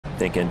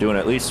thinking doing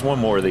at least one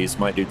more of these,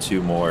 might do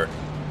two more.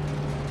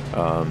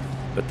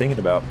 But thinking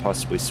about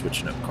possibly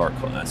switching up car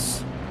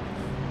class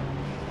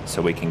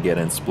so we can get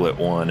in split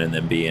one and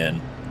then be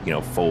in, you know,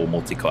 full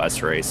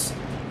multi-class race,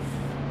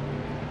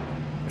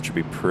 which would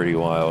be pretty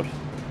wild.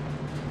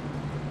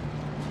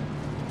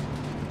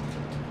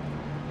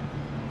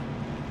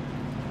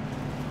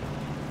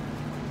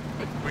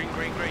 Green,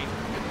 green, green.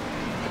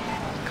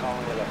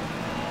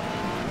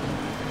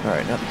 All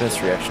right, not the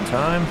best reaction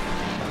time.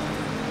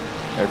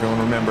 Everyone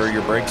remember,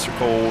 your brakes are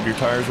cold, your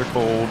tires are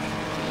cold.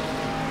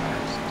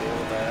 Still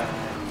there.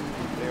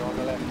 Clear on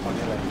the left, on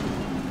your left.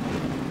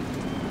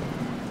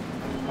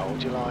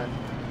 Hold your line.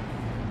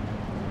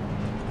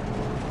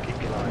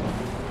 Keep your line.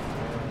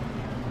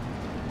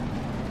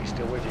 He's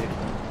still with you.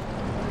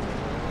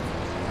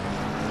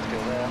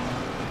 Still there.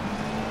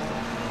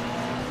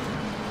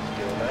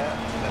 Still there.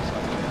 That's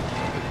not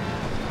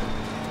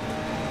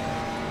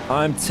clear.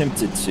 I'm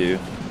tempted to.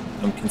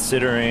 I'm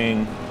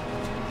considering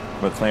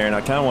McLaren. I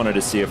kind of wanted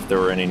to see if there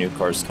were any new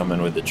cars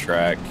coming with the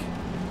Trak,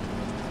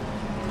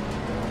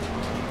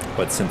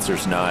 but since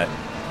there's not,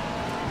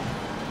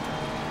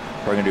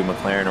 we're gonna do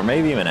McLaren or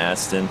maybe even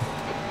Aston.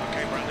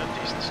 Okay, Brandon,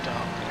 decent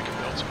start. We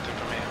can build something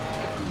from here.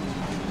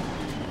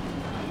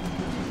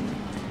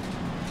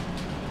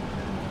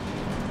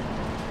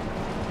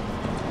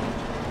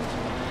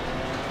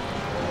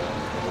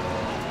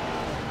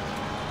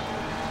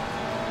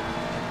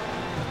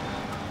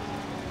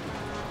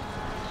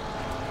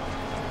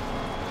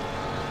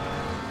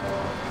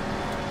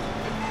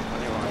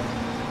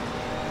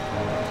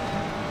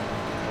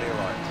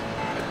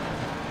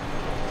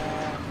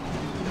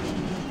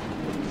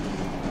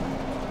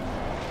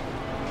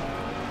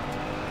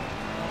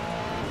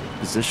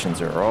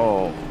 Positions are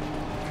all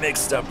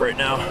mixed up right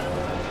now.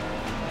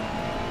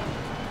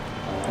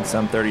 Thinks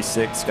I'm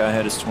 36, guy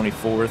ahead is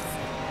 24th.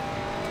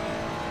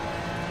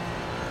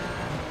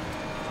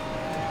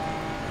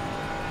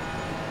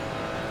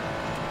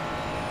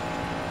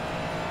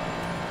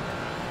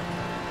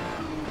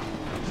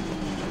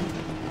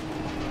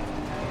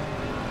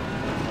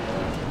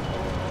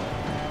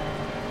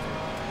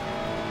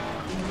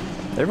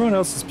 Everyone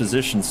else's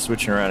position's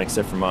switching around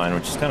except for mine,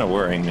 which is kind of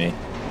worrying me.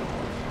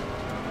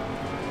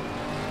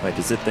 Like,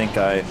 does it think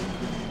I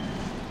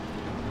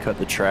cut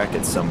the track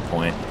at some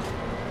point?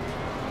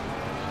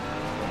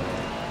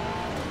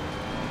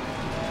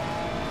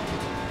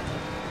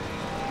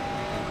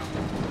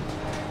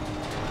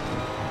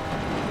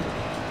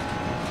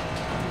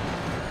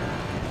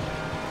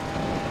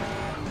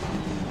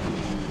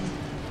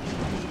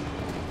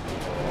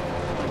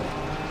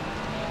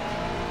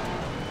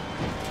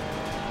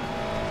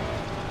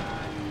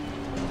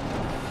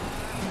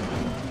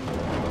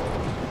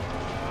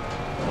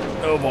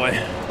 Oh boy.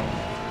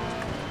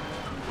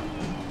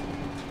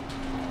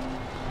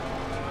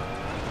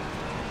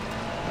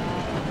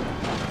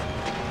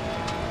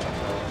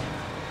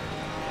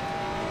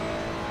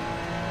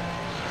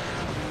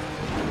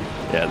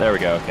 Yeah, there we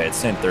go. Okay, it's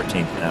saying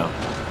 13th now.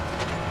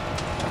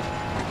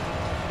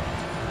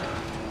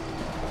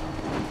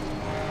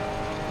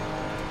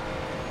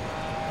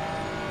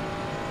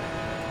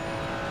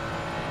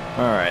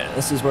 Alright,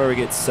 this is where we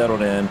get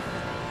settled in.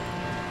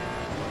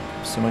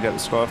 Someone got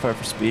disqualified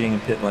for speeding in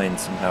pit lane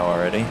somehow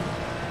already.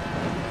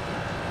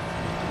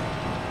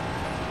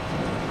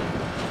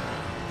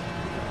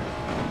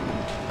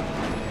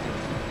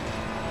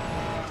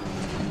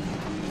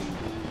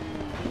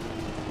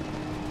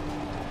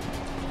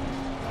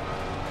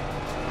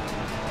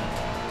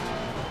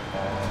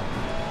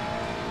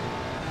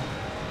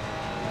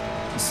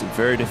 This is a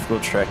very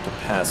difficult track to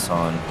pass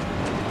on.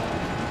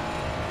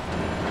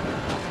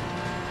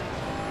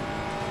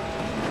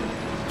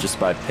 Just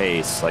by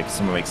pace, like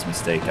someone makes a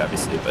mistake,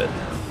 obviously, but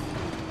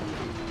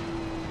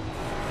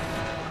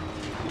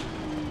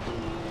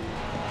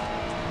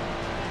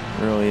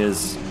it really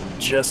is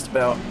just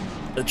about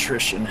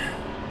attrition.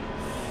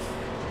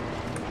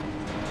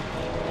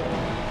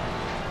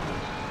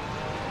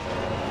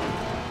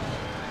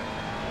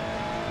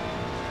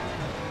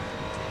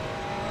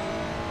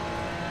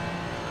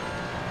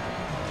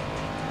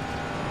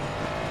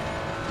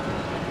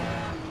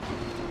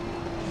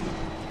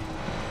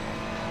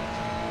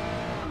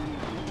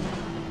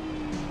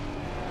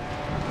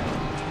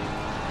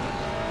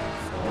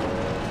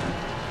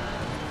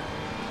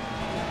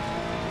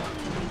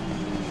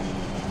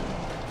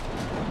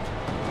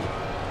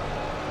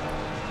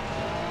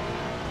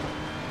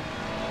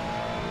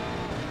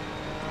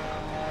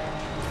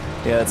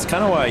 Yeah, it's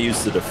kind of why I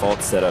use the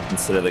default setup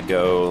instead of the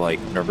Go, like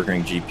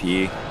Nürburgring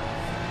GP.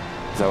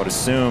 Because I would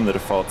assume the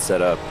default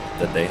setup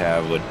that they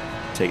have would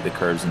take the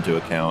curves into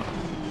account.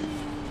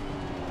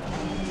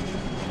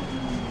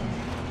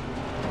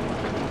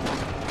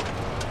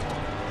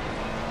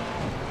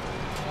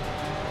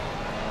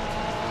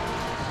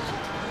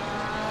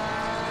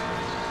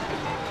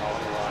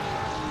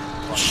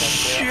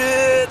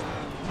 Shit!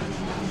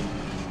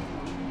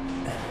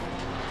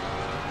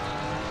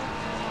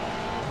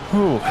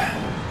 Whew.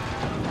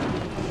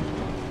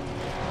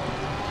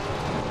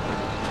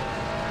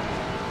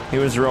 He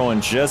was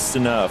rolling just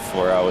enough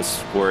where I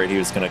was worried he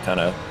was going to kind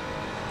of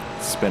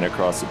spin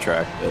across the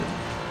track, but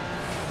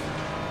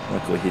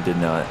luckily he did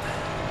not.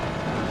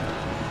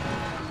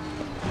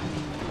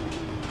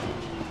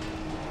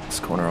 This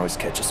corner always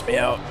catches me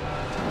out.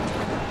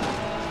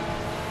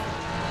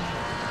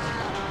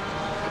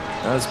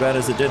 Not as bad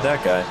as it did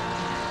that guy.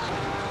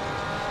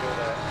 You're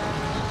there.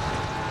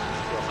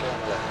 You're clear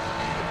on the left.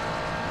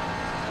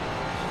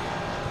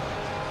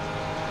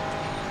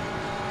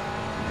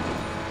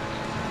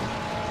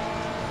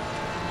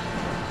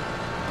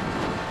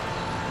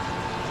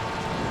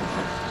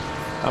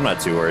 I'm not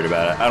too worried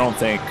about it. I don't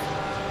think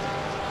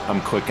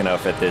I'm quick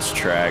enough at this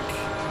track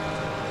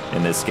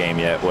in this game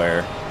yet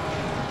where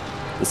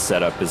the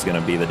setup is going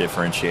to be the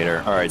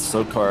differentiator. All right,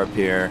 slow car up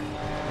here.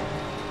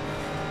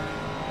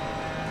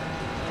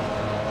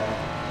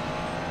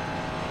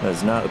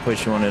 That's not the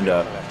place you want to end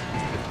up.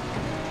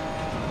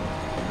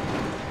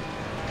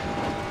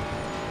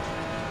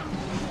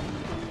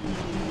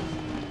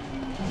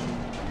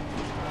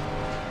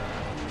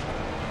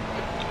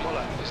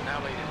 Muller is now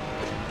leading.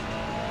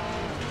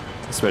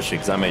 Especially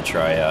because I may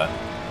try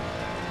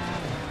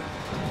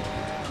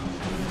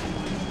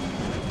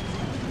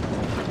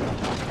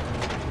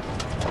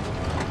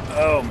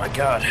oh my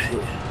god.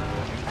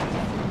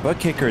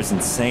 Buttkicker is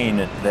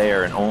insane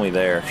there and only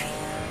there.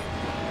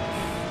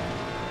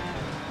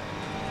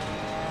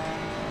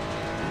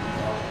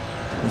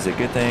 It's a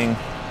good thing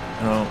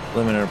I don't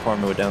live in an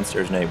apartment with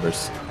downstairs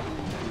neighbors.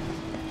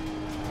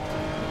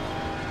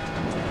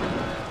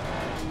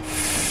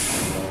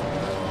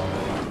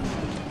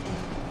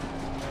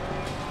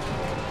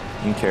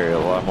 You can carry a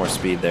lot more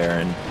speed there,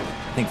 and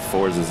I think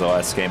Forza is the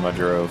last game I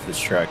drove this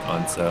track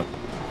on, so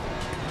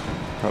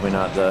probably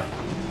not the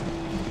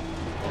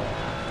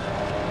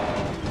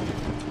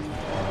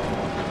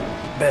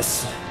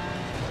best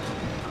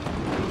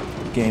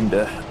game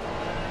to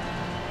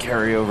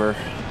carry over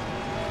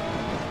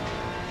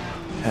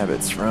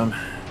habits from.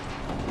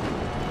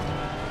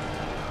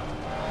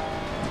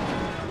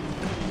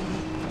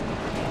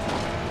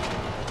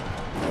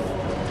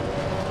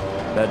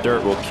 That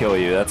dirt will kill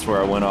you. That's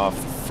where I went off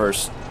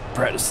first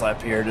practice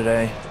lap here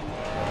today.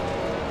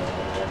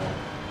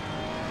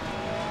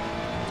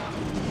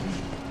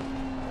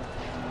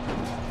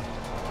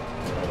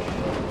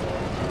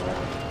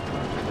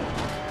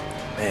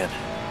 Man.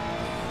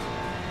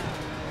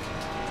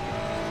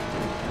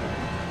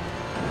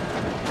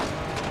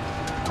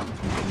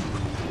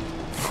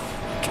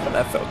 God,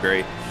 that felt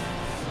great.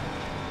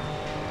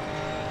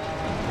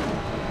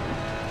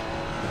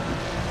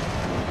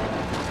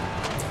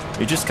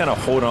 You just kind of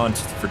hold on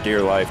for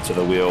dear life to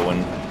the wheel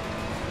when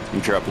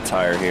you drop a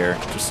tire here.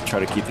 Just try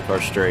to keep the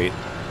car straight.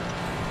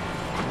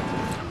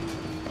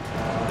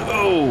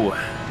 Oh!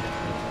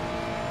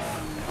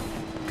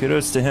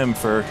 Kudos to him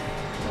for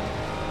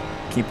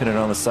keeping it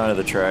on the side of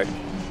the track.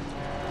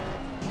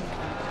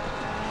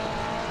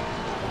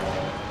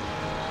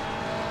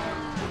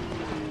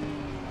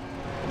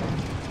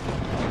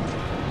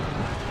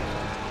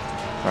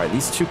 All right,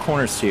 these two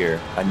corners here,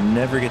 I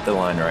never get the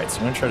line right, so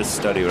I'm gonna try to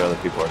study what other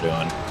people are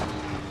doing.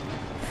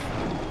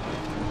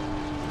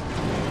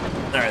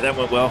 All right, that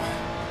went well.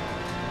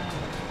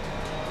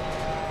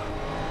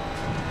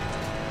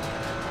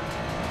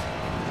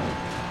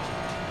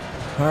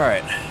 All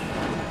right.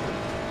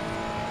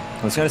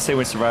 I was gonna say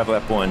we survived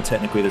lap one.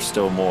 Technically, there's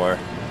still more.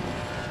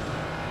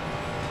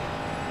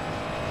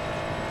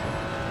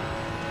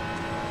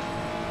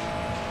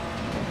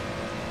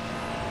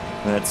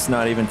 That's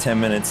not even 10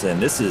 minutes in.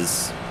 This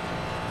is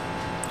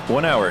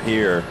 1 hour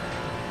here.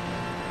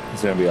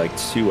 It's gonna be like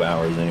 2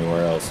 hours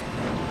anywhere else.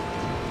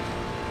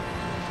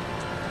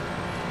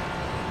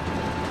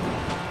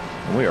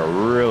 And we are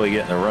really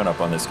getting the run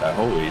up on this guy.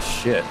 Holy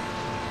shit.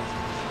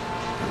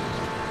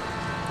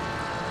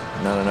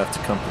 Not enough to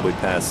comfortably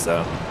pass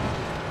though.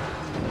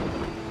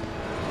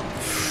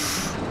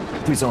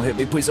 Please don't hit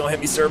me. Please don't hit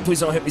me, sir. Please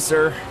don't hit me,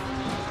 sir.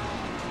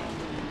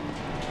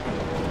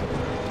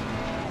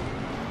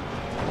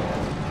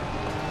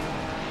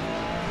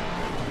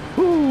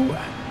 Woo.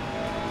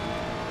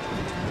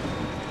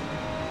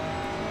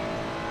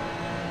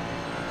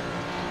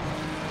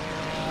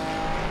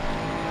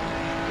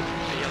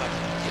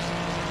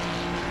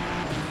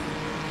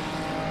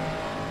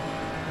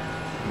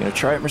 You gonna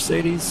try it,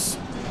 Mercedes?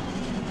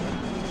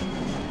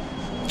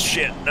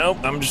 Shit, nope,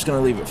 I'm just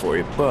gonna leave it for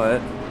you,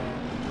 but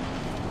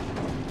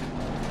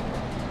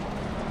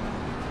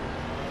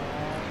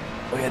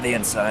look at the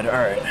inside. All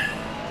right.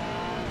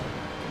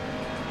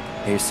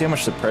 Hey, you see how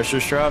much the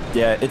pressure's dropped?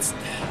 Yeah, it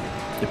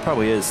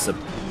probably is a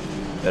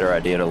better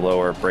idea to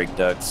lower brake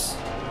ducts.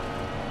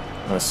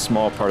 On a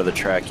small part of the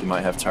track, you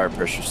might have tire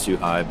pressures too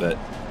high, but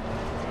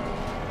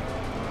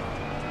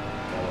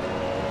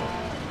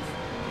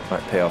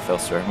might pay off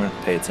elsewhere. I'm gonna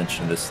pay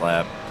attention to this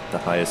lap, the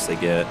highest they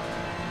get.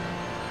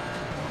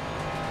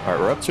 All right,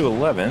 we're up to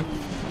 11.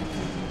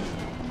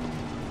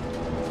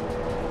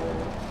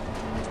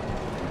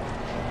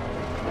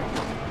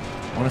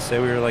 I want to say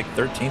we were like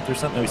 13th or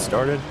something. We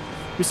started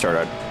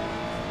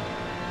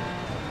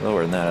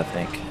lower than that, I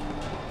think.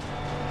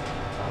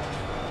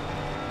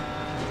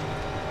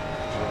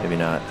 Maybe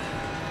not.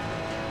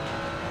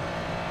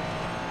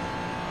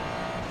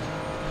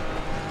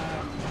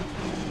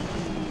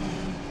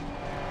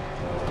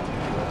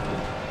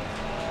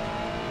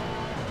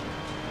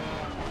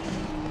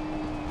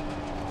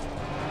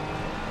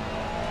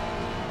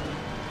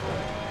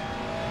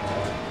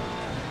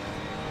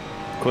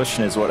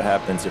 Question is, what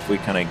happens if we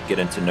kind of get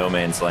into no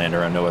man's land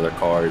around no other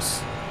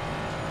cars?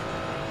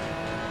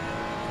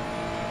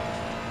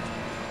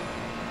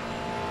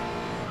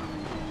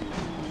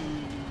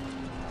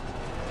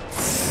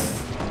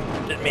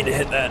 Didn't mean to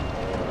hit that.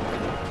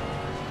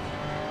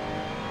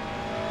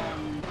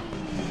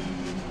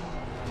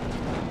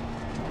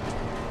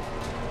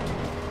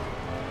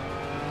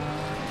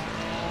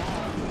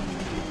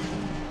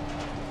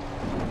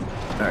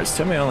 All right, so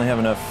tell me I only have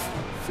enough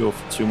fuel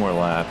for 2 more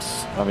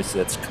laps. Obviously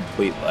that's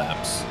complete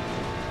laps.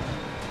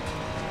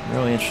 I'm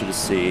really interested to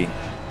see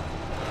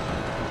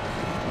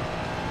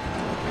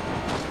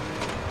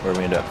where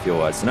we end up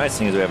fuel-wise. The nice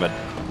thing is we have a...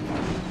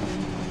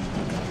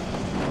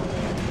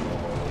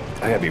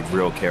 I gotta be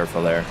real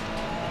careful there.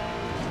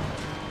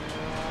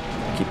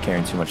 I keep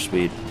carrying too much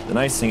speed. The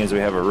nice thing is we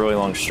have a really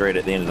long straight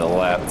at the end of the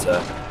lap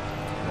to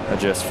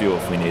adjust fuel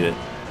if we need it.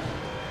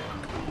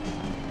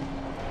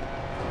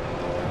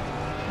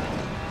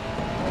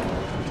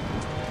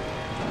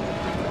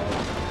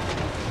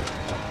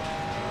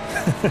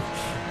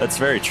 That's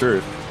very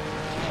true.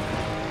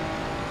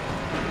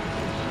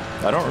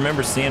 I don't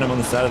remember seeing him on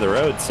the side of the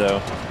road, so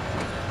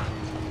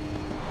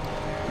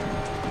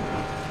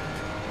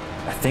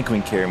I think we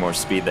can carry more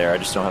speed there. I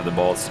just don't have the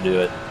balls to do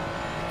it,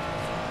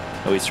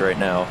 at least right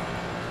now.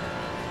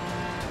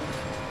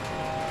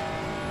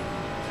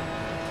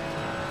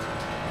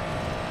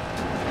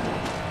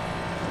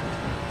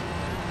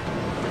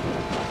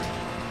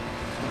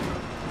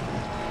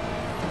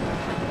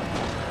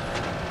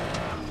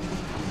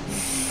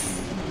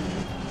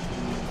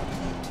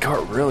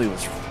 Car really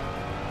was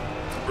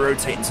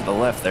rotating to the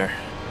left there.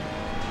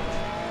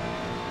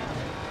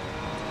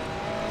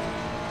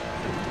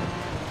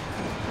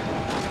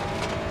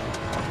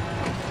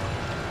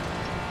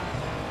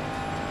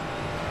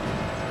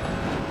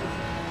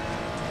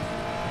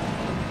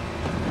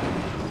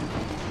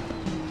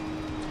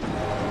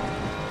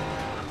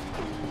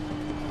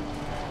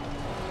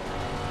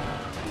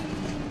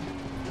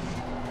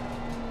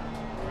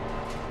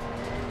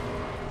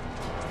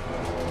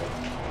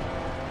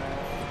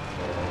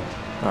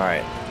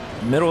 Alright,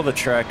 middle of the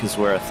track is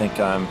where I think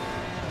I'm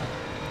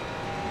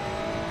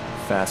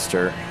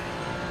faster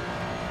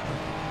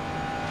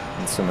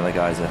than some of the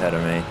guys ahead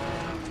of me.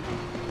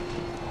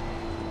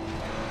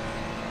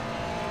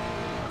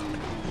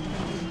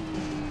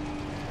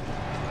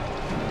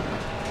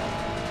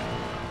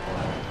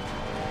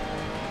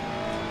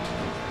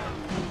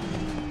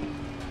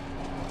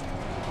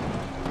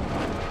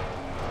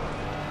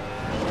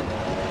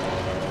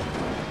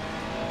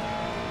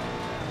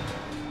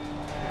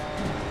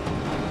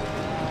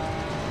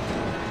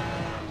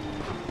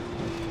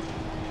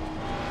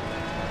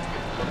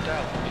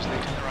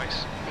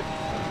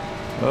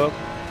 Oh,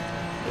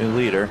 new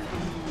leader.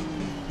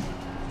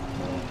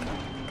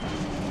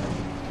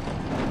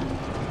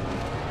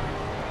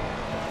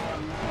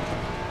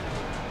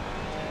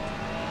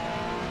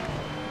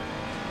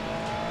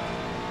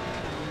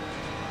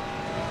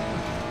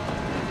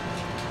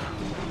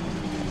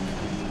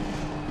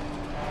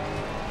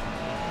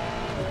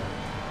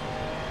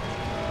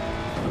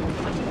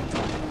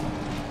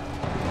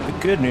 The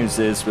good news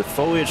is, with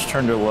foliage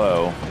turned to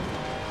low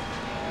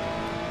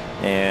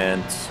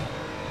and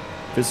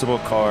visible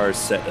cars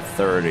set to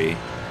 30,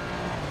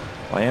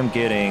 I am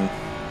getting,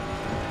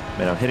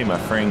 I'm hitting my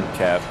frame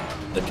cap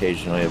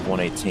occasionally of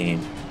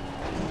 118.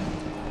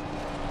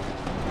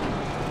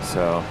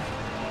 So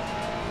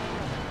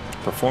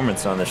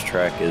performance on this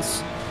track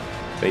is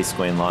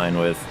basically in line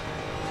with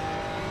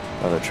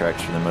other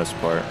tracks for the most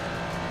part.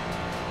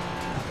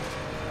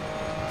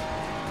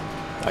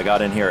 I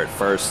got in here at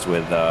first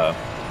with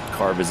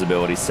car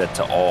visibility set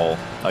to all.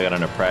 I got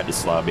in a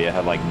practice lobby, I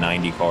had like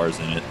 90 cars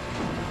in it.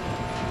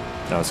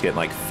 I was getting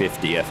like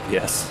 50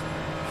 FPS.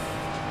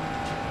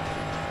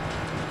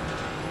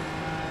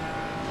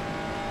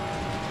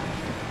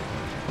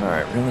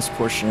 Alright, reel this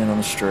portion in on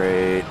the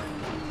straight.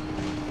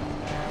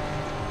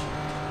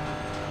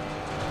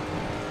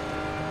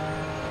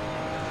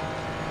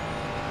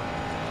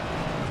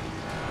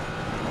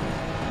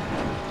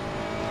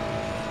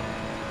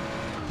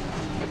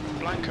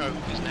 Blanco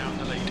is now in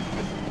the lead.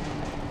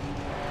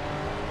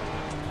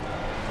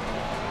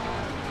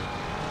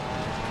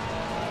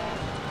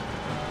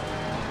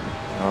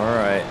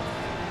 Alright.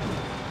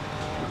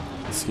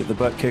 Let's get the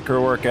butt kicker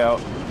workout.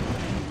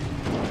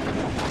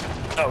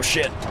 Oh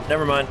shit,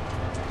 never mind.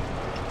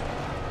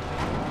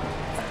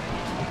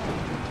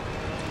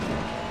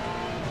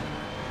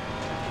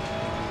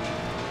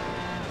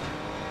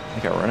 I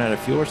think I run out of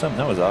fuel or something?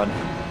 That was odd.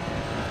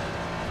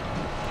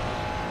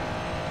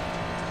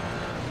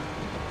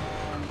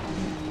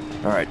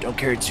 Alright, don't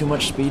carry too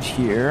much speed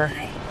here.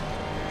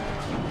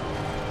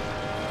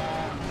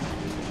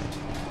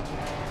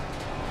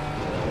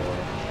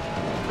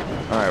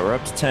 All right, we're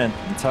up to 10,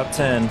 in top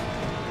 10.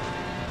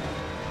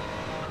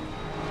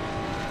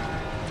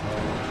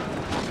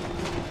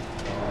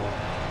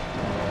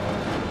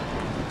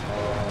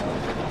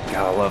 God,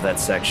 I love that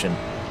section.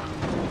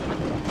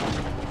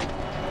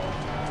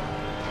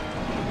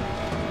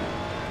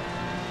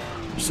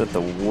 Just let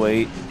the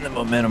weight and the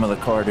momentum of the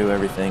car do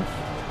everything.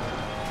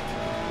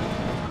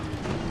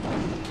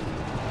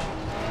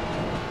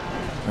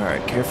 All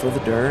right, careful of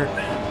the dirt.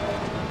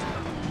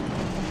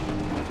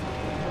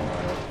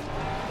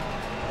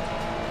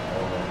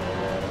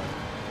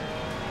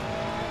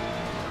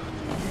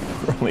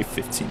 We're only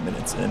 15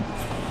 minutes in.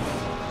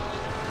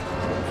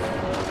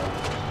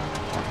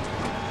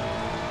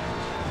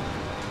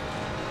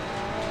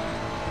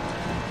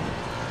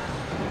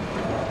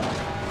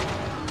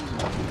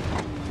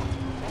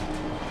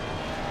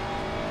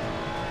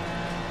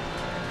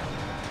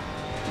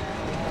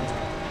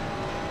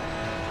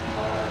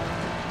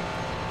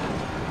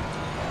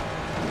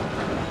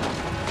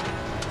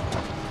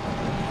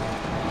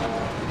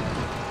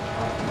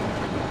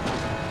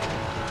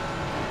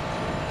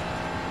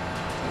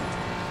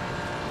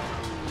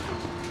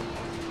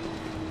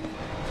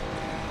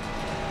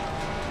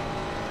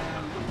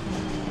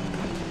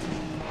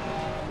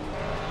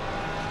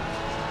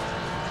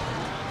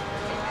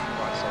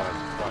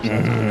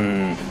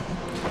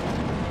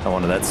 I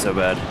wanted that so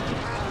bad.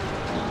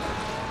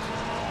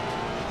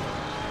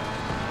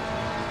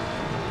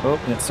 Oh,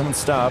 yeah, someone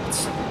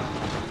stopped.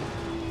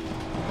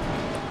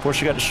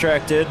 Porsche got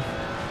distracted.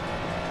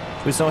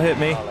 Please don't hit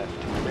me.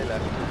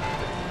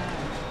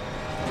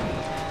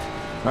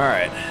 All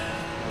right,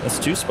 that's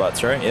 2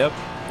 spots, right? Yep,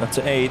 up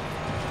to 8.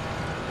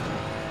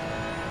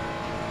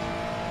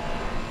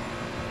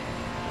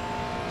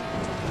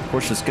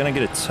 Porsche's gonna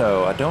get a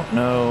tow. I don't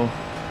know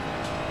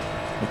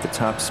what the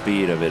top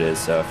speed of it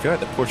is. I feel like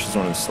the Porsche is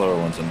one of the slower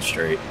ones on the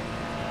straight.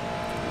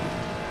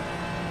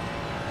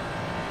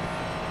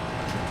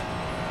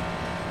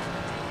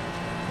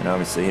 And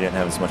obviously he didn't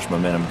have as much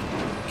momentum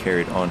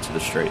carried onto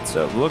the straight,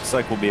 so it looks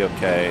like we'll be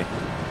okay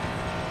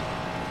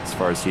as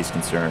far as he's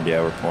concerned.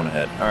 Yeah, we're pulling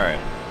ahead. All right.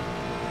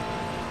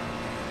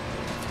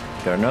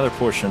 Got another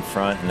Porsche in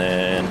front, and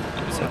then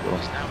it's like a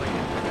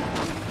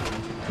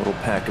little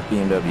pack of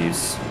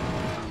BMWs.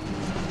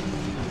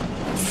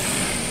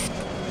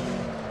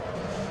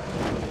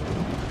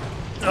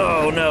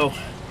 Oh no!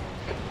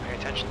 Pay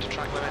attention to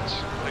track limits,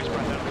 please,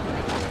 Brendan.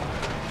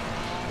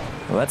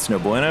 Well, that's no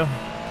bueno.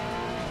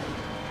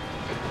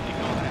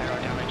 Ignore the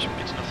aero damage,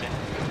 it's nothing.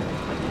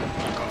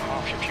 You've got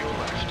half your fuel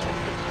left.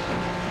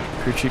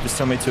 Crew chief just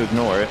told me to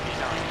ignore it.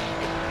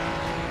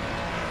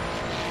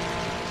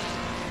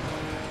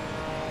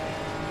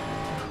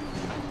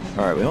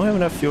 Alright, we only have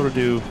enough fuel to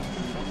do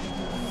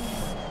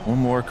one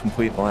more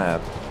complete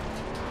lap.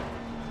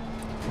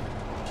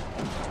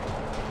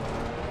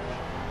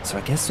 So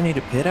I guess I need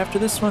to pit after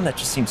this one? That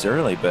just seems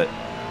early, but I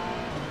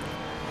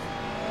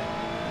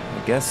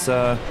guess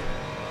I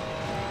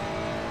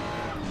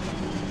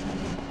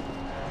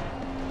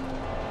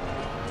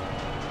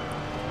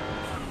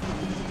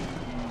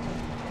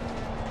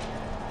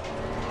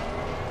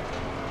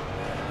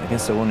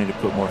guess I will need to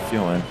put more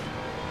fuel in.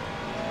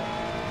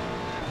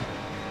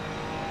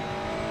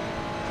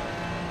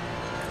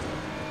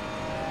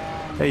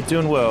 Hey,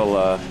 doing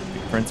well,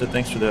 Big Prince.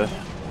 Thanks for the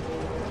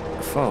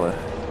follow.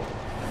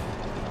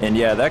 And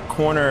yeah, that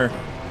corner,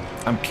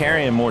 I'm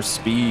carrying more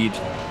speed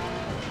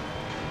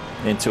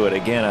into it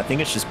again. I think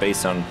it's just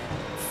based on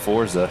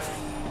Forza.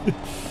 You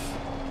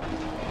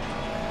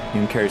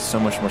can carry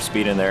so much more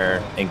speed in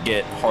there and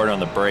get hard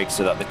on the brakes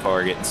without the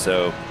car getting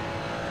so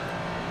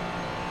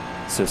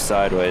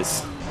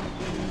sideways.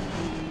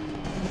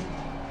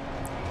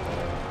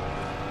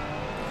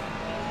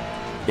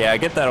 Yeah, I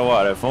get that a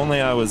lot. If only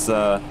I was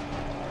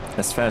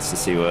as fast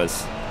as he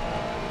was,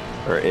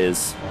 or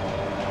is.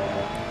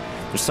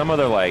 There's some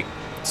other like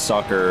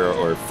soccer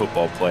or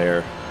football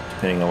player,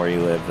 depending on where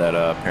you live, that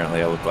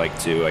apparently I look like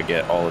too. I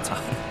get all the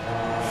time.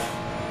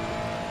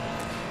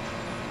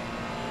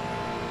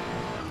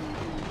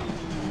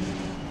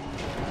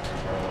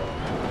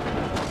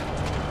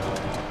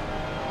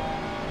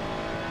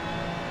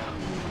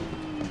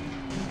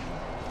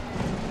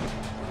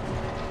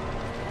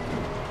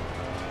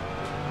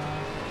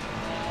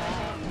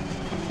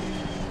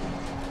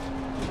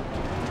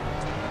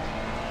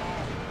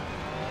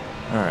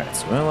 Alright,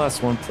 so we only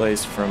lost one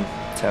place from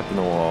tapping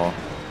the wall.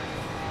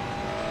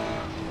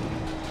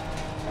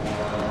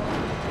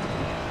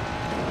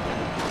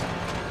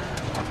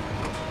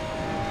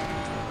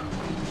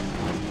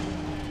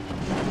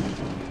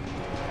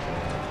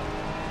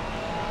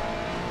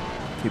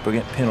 People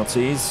getting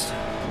penalties.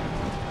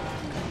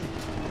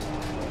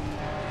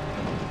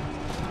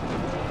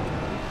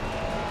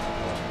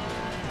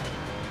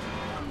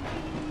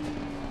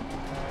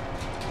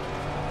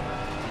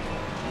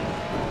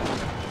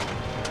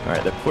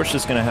 Alright, the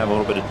Porsche's going to have a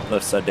little bit of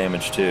left side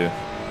damage too.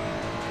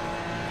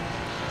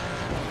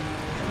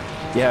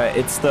 Yeah,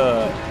 it's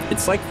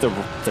like the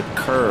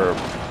curb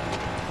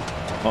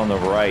on the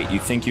right. You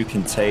think you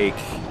can take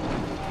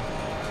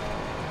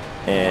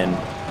and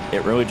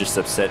it really just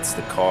upsets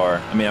the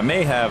car. I mean, it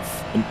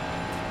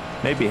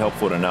may be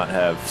helpful to not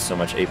have so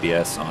much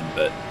ABS on,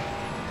 but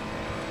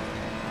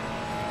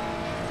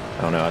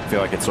I don't know. I feel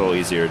like it's a little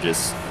easier to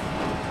just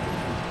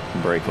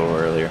brake a little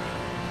earlier.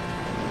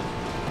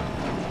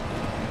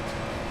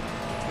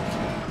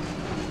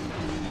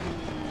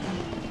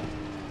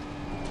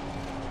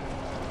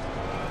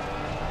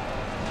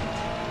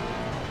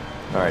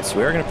 All right, so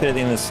we are going to pit at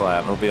the end of this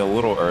lap. It'll be a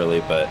little early,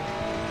 but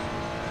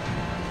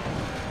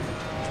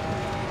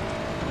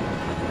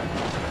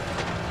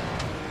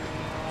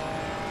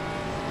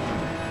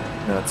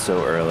not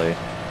so early.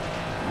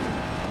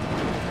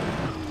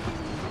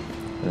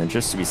 And then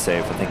just to be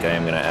safe, I think I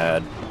am going to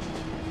add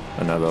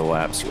another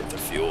lap's worth of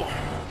fuel.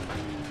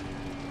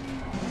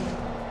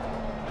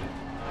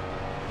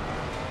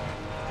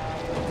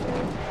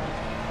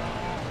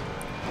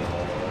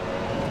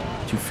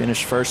 To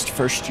finish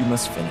first you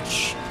must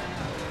finish.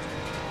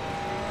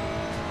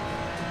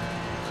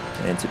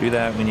 And to do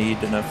that, we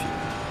need enough fuel.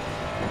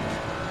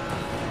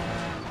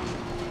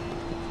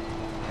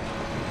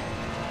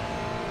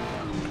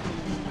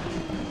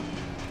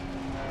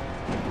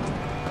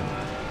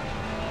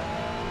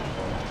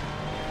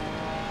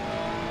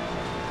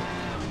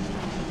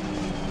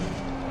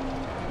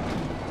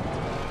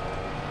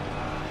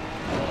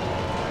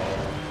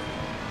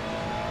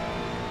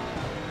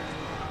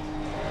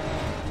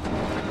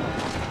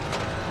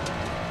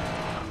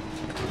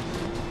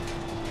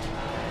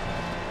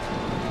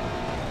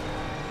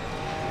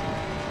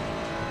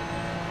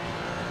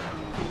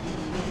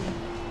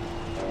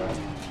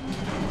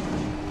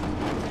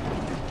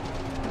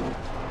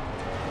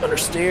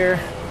 Understeer.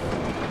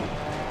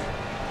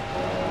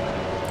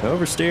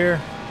 Oversteer.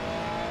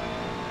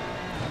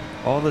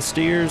 All the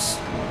steers.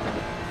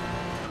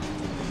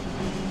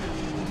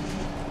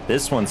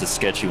 This one's a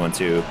sketchy one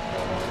too.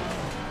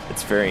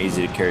 It's very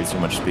easy to carry too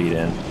much speed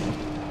in.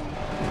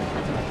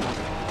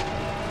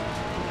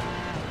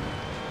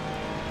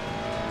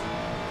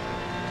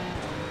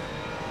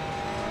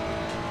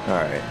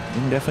 Alright, we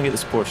can definitely get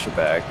this Porsche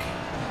back.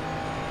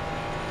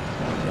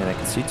 And I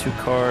can see two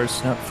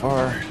cars not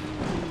far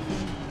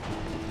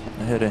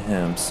ahead of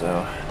him,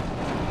 so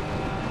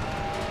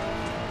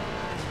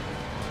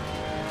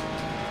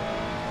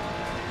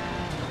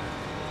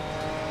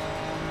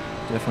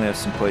definitely have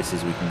some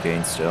places we can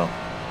gain still.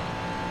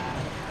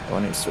 Oh,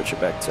 I need to switch it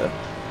back to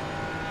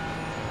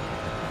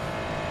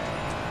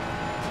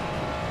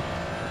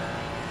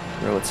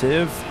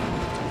relative.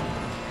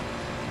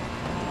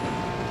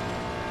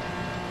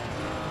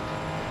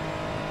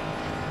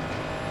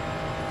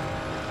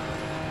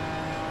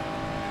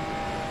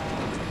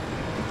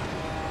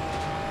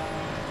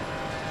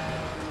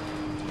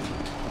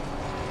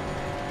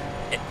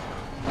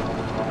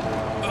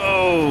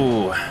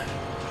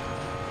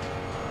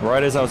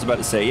 Right as I was about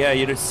to say, yeah,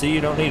 you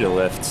don't need a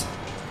lift.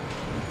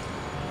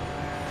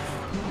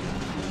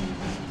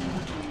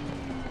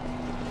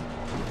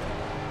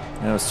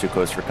 That was too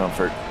close for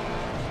comfort.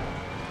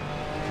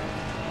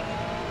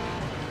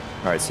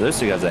 All right, so those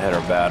two guys ahead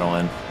are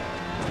battling.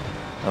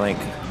 I think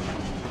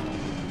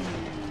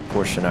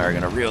Porsche and I are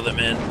gonna reel them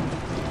in.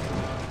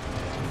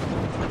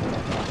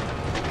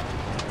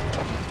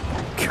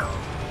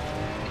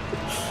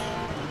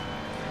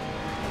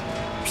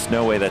 There's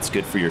no way that's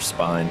good for your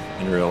spine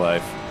in real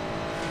life.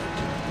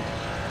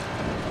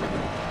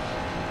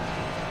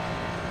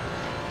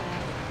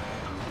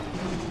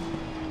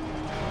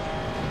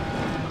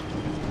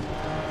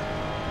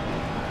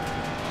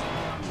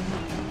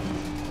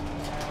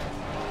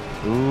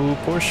 Ooh,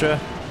 Porsche.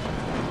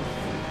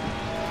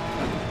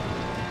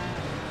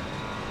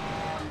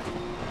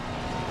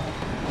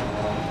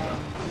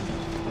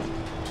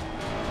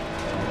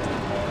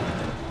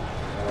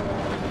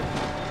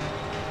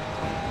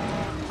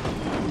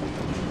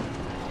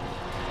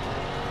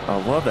 I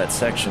love that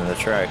section of the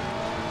track.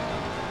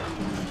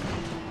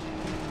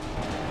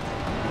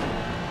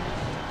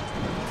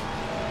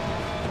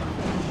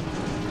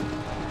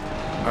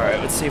 All right,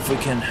 let's see if we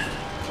can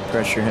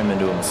pressure him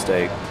into a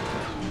mistake.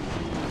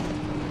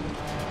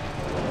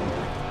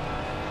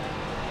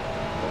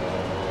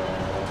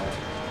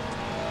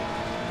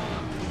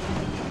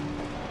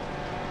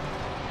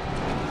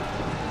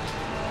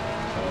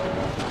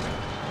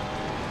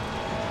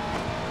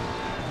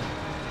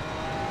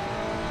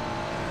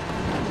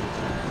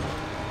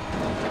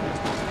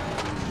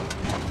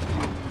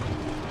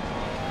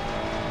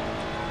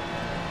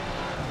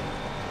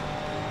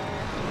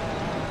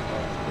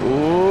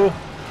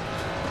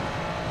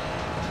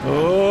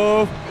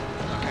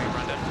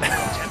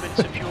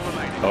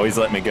 Oh, he's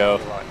letting me go.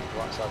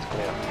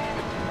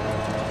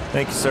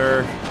 Thank you,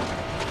 sir.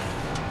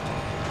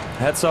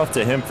 Hats off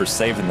to him for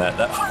saving that.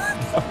 That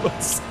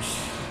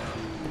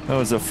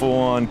was a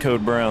full-on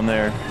code brown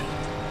there.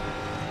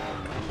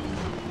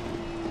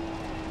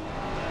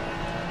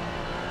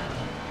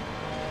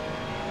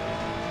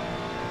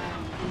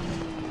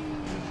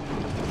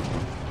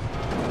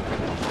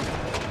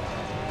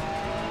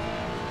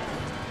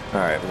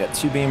 All right, we got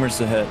two Beamers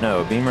ahead.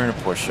 No, a Beamer and a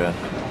Porsche.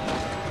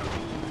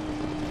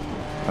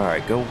 All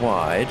right, go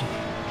wide.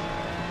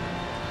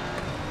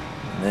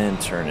 And then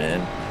turn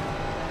in.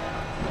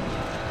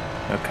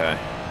 Okay.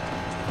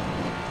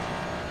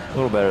 A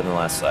little better than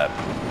last lap.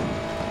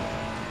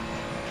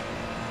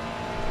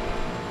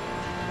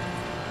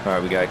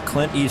 Alright, we got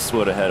Clint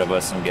Eastwood ahead of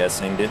us, I'm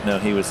guessing. Didn't know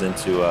he was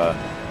into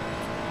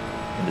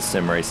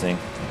sim racing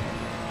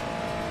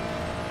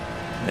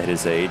at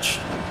his age.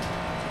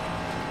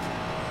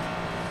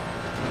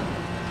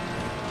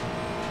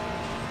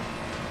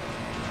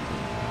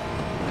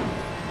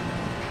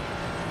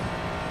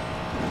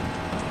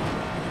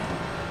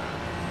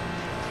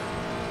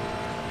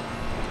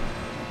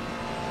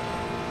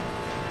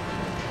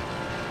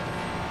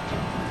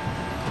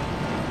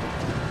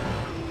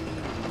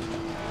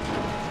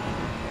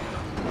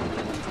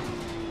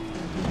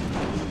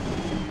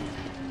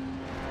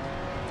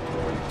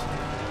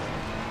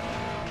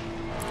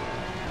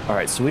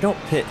 Alright, so we don't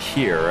pit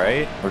here,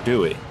 right? Or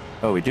do we?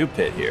 Oh, we do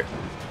pit here.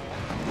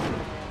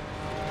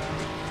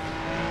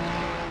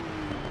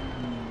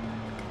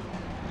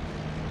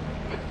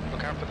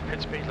 Look out for the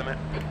pit speed limit.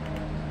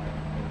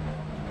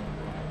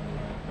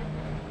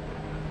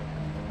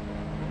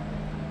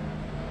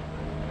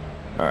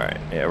 Alright,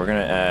 yeah, we're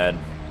gonna add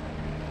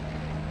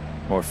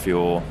more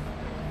fuel.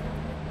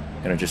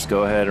 Gonna just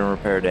go ahead and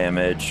repair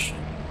damage.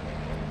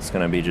 It's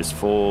gonna be just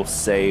full,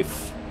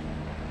 safe.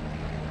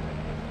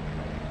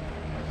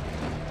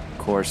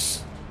 Of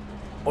course,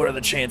 what are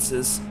the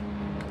chances?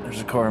 There's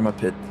a car in my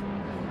pit.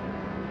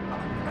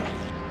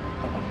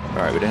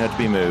 Alright, we didn't have to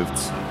be moved.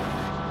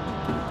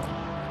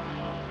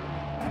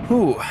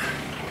 Whew.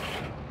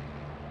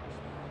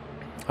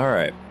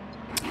 Alright.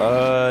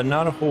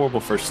 Not a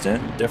horrible first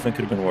stint. Definitely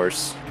could have been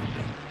worse.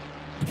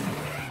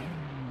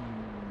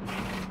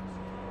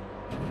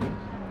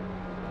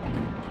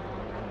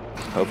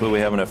 Hopefully we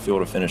have enough fuel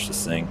to finish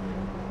this thing.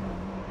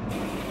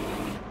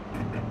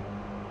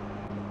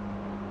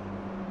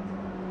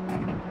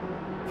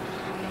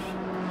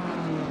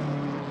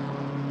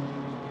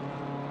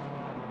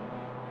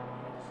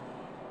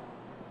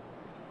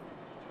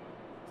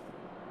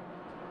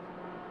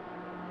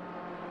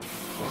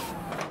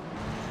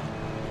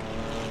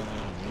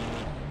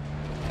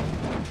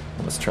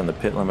 Let's turn the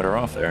pit limiter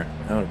off there.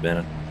 That would have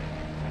been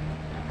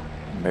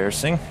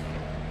embarrassing.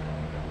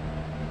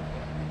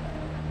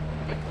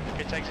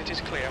 Pit exit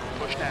is clear.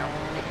 Push now.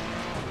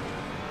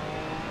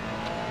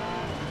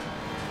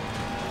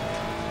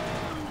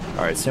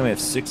 Alright, so we have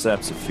 6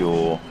 laps of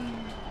fuel.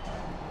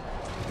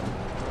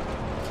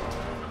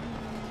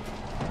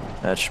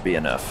 That should be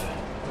enough.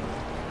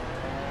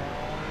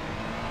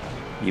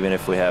 Even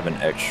if we have an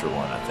extra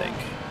one, I think.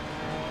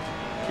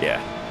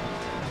 Yeah.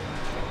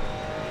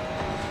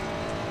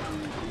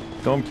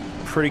 Going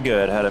pretty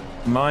good. Had a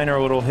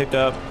minor little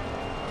hiccup.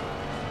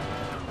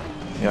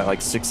 Got like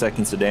 6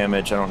 seconds of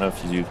damage. I don't know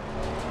if you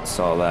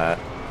saw that.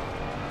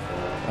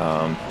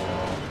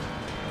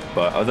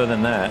 But other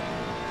than that,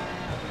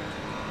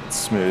 it's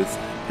smooth.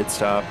 Pit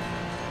stop.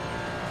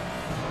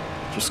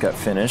 Just got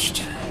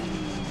finished.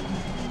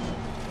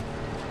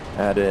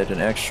 Added an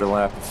extra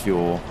lap of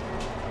fuel.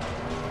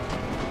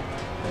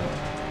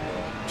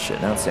 Shit,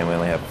 now it's saying we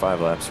only have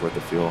 5 laps worth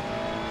of fuel.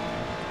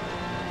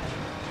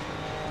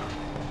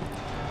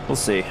 We'll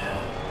see.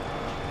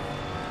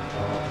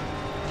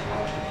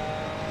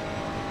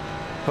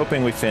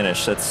 Hoping we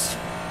finish. That's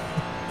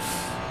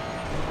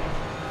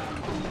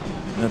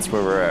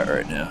where we're at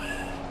right now.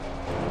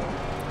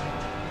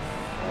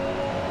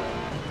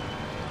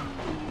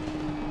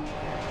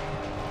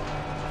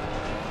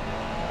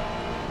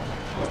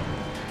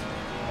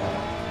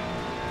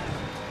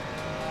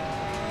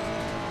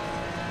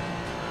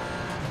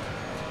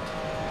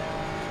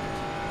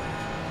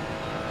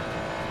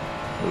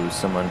 Ooh,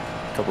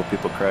 a couple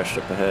people crashed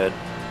up ahead.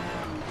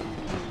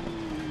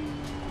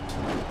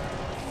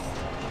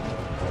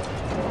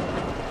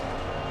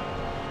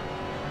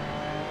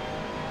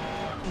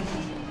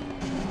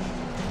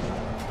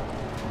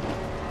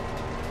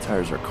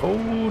 Tires are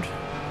cold.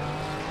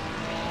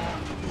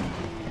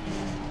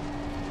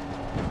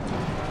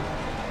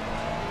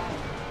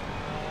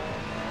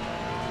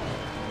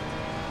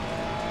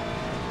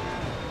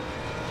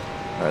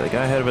 Alright, the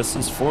guy ahead of us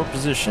is 4th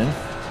position.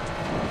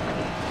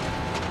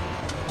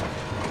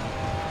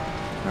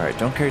 Alright,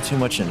 don't carry too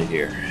much into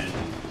here.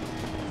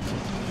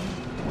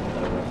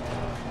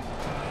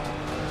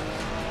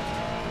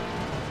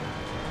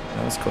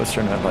 That was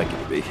closer than I'd like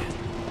it to be.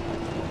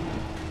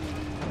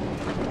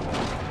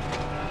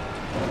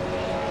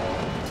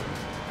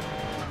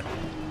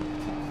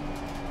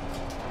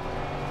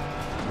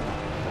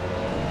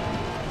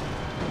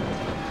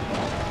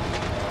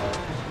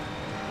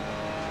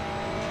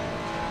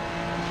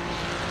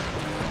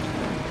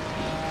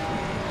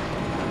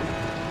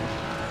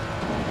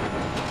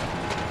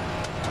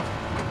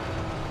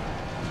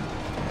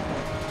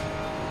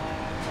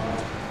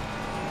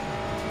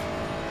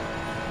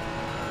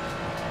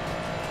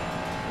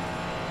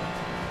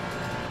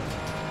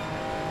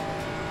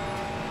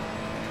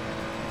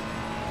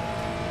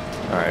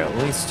 Alright, at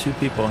least 2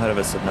 people ahead of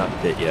us have not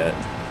pit yet.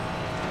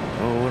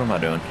 Oh, what am I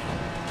doing?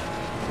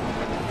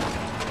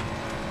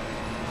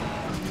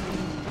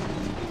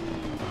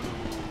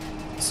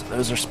 So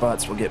those are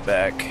spots we'll get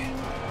back.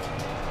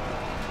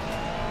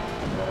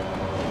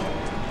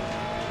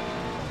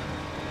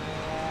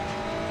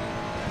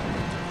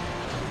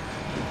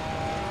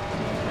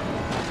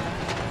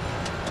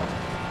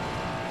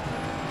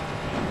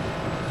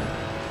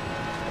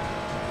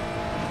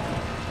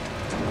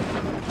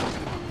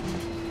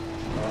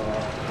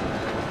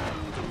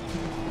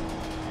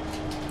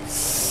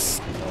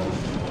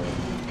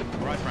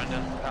 Right,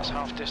 Brandon, that's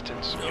half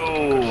distance.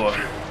 Oh.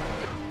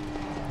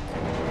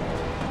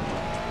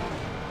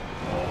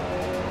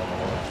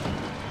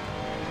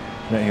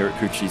 I didn't hear what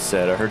Kuchi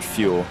said. I heard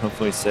fuel.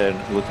 Hopefully he said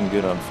looking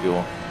good on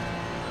fuel.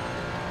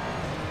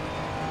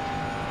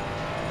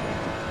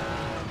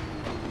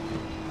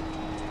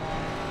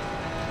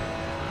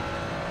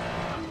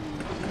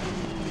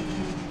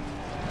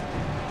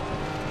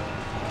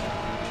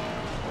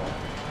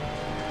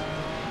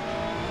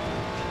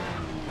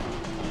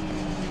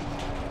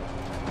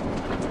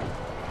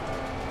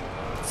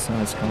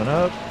 Sun's coming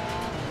up.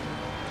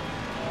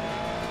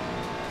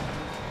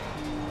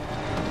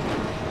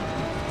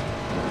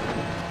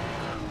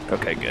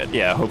 Okay, good.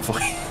 Yeah,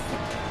 hopefully.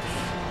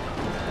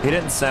 He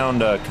didn't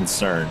sound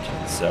concerned,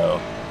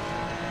 so.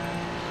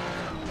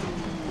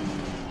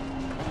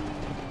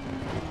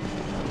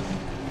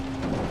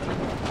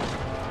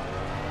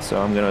 So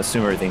I'm gonna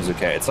assume everything's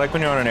okay. It's like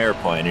when you're on an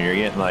airplane and you're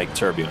getting like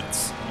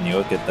turbulence, and you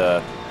look at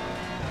the,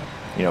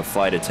 you know,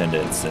 flight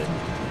attendants, and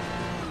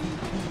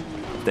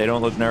they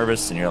don't look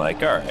nervous, and you're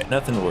like, all right,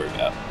 nothing to worry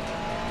about.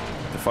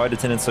 If the flight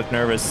attendants look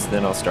nervous,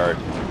 then I'll start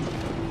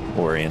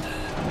worrying.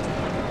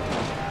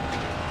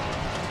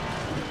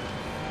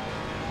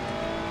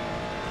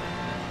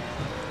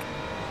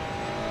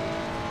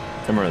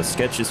 I remember the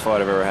sketchiest flight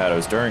I've ever had. I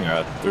was during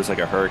there was like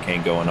a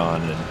hurricane going on,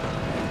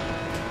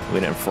 and we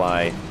didn't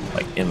fly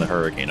like in the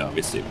hurricane,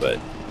 obviously, but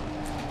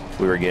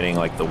we were getting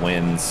like the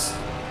winds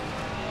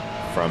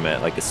from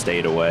it, like a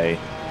state away,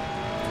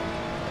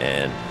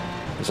 and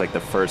it was like the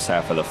first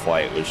half of the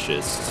flight was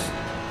just,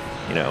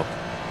 you know,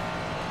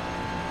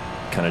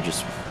 kind of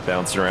just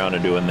bouncing around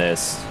and doing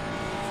this,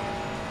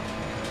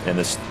 and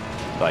this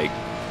like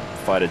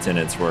flight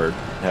attendants were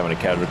having a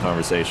casual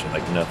conversation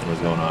like nothing was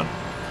going on.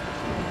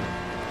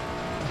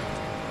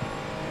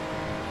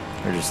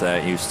 They're just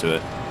that used to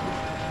it.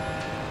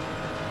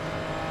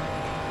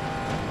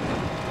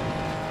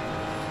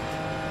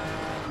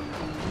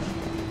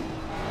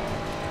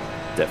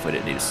 Definitely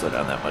didn't need to slow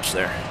down that much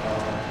there.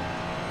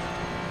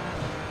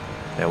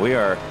 Yeah, we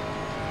are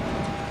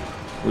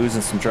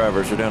losing some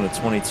drivers. We're down to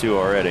 22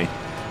 already.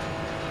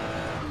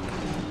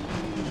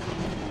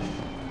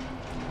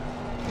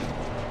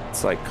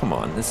 It's like, come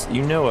on, this,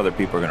 you know other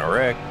people are gonna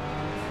wreck.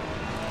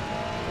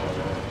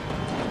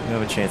 You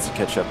have a chance to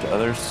catch up to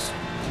others.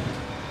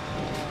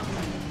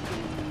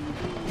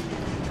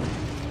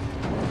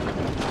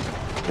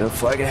 Go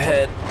flag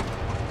ahead.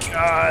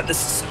 God, this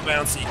is so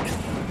bouncy.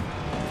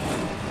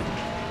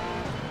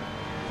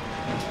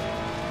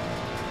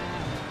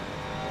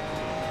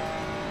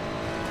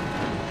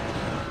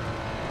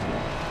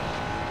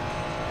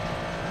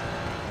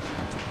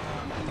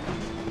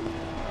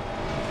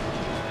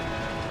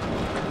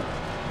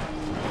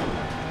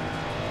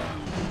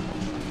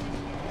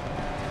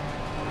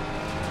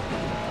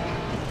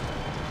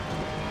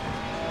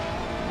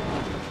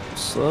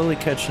 Slowly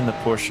catching the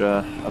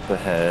Porsche up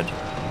ahead.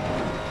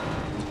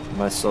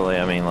 By slowly,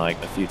 I mean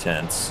like a few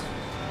tenths.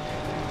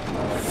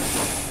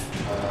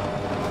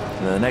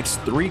 And the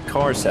next 3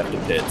 cars have to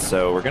pit,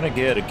 so we're going to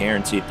get a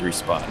guaranteed 3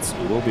 spots.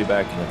 We will be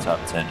back in the top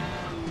 10.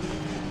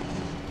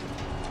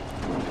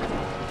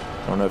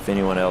 I don't know if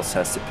anyone else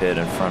has to pit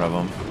in front of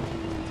them.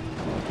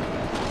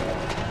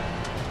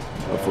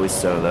 Hopefully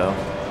so, though.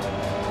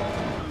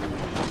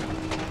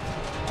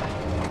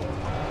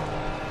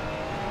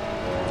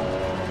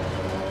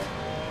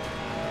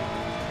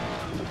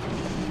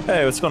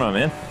 Hey, what's going on,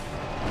 man?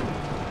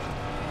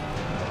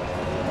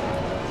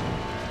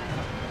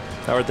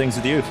 How are things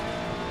with you?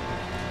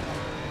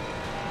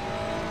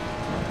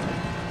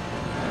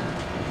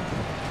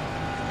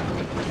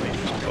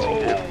 Oh.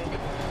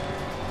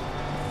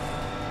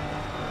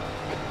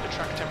 The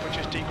track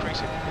temperature is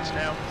decreasing. It's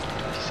now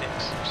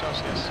 26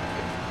 Celsius.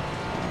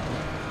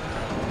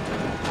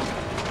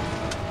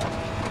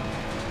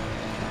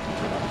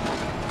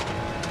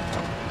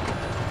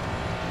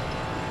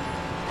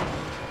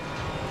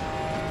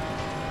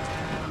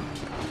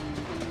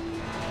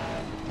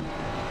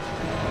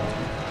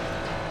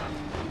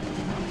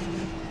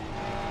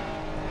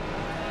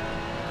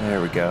 There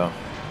we go.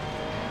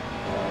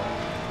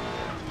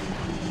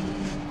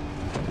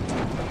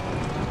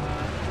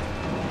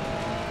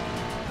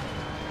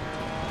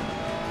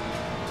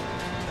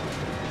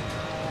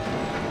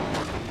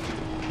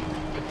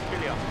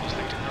 He's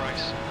leading the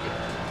race.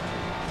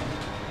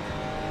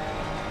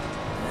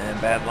 And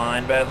bad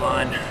line, bad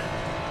line.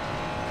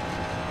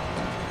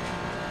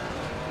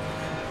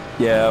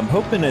 Yeah, I'm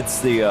hoping it's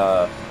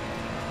the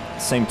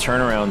same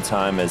turnaround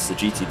time as the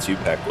GT2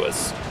 pack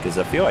was, because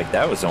I feel like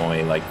that was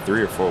only like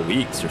 3 or 4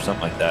 weeks or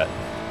something like that.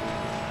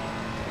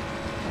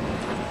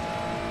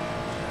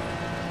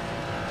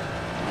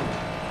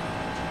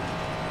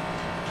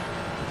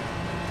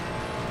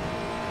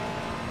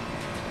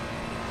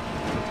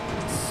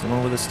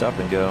 Someone with a stop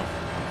and go.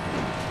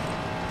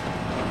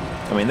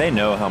 I mean, they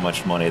know how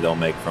much money they'll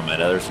make from it.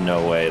 There's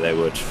no way they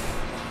would.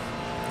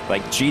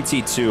 Like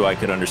GT2, I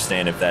could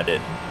understand if that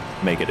didn't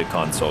make it a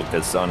console,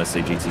 because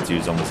honestly, GT2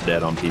 is almost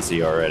dead on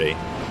PC already.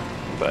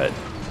 But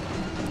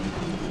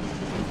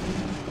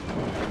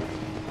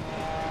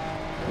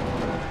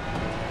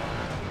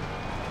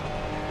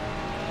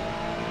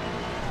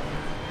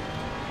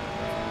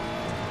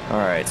all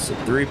right, so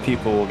 3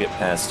 people will get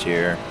past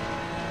here.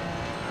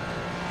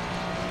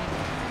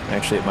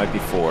 Actually, it might be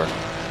 4.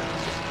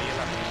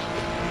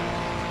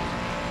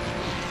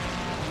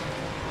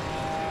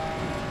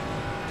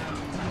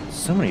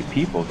 So many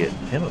people getting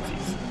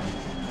penalties.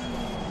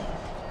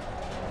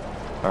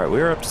 All right,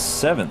 we're up to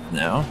 7th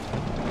now.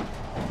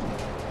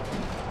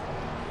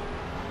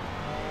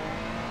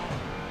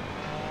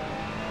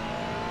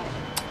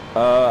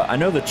 I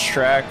know the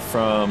track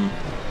from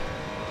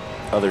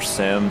other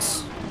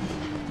sims,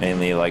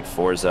 mainly like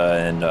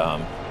Forza and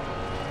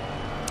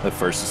the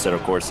first Assetto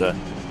Corsa.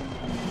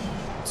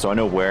 So I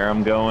know where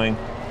I'm going.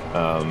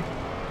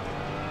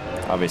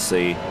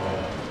 Obviously,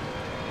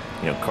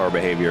 you know, car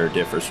behavior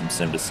differs from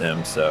sim to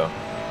sim, so.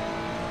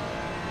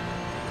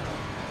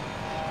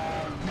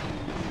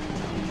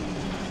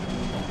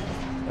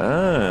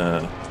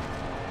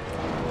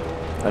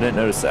 I didn't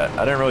notice that.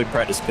 I didn't really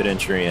practice pit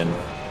entry, and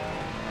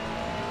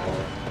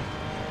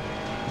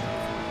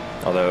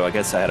although I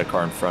guess I had a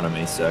car in front of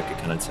me, so I could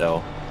kind of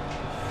tell.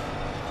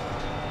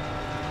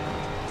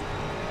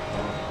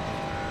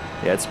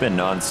 Yeah, it's been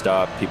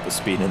non-stop. People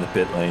speeding in the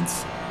pit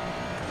lanes.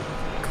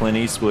 Clint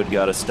Eastwood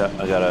got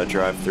a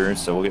drive through,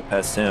 so we'll get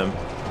past him.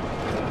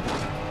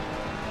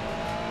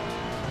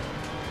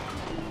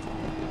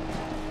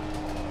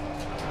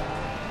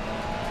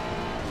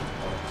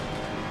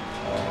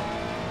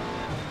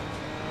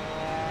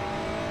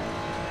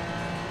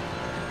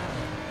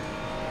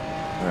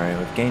 All right,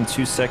 we've gained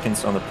 2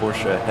 seconds on the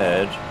Porsche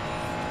ahead.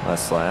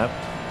 Last lap.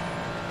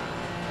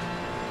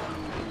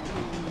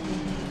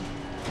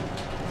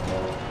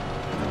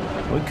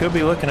 We could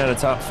be looking at a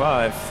top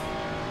 5.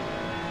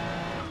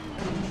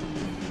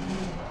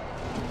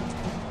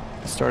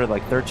 Started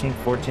like 13th,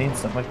 14th,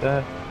 something like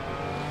that.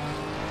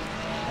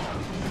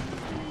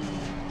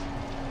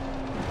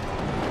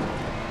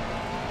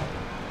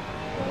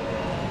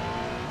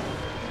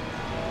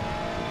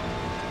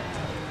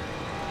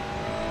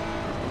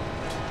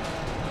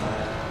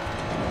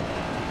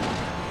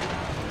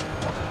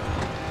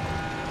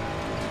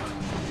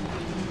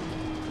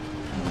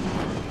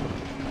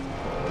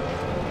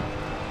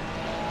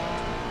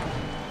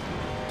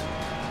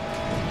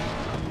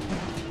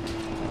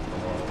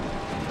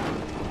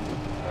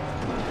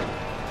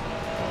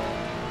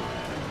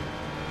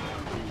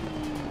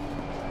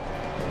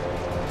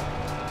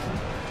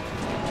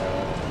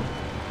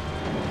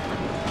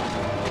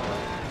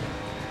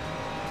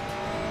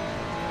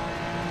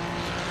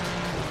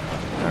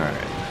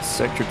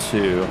 Sector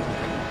 2,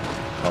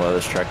 although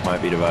this track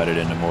might be divided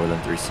into more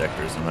than 3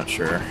 sectors, I'm not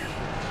sure.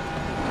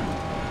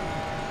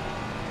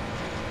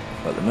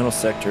 But the middle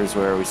sector is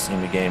where we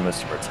seem to gain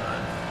most of our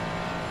time.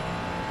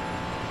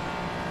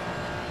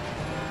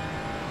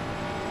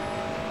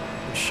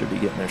 We should be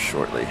getting there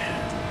shortly.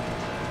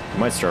 We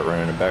might start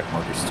running the back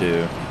markers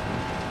too.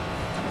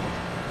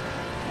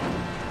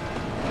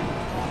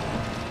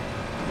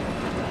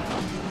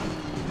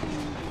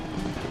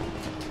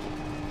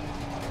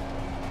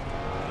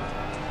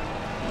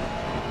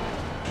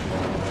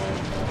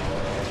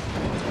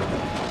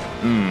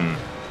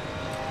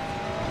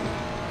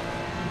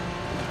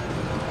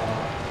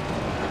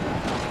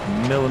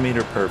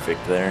 Millimeter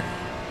perfect there.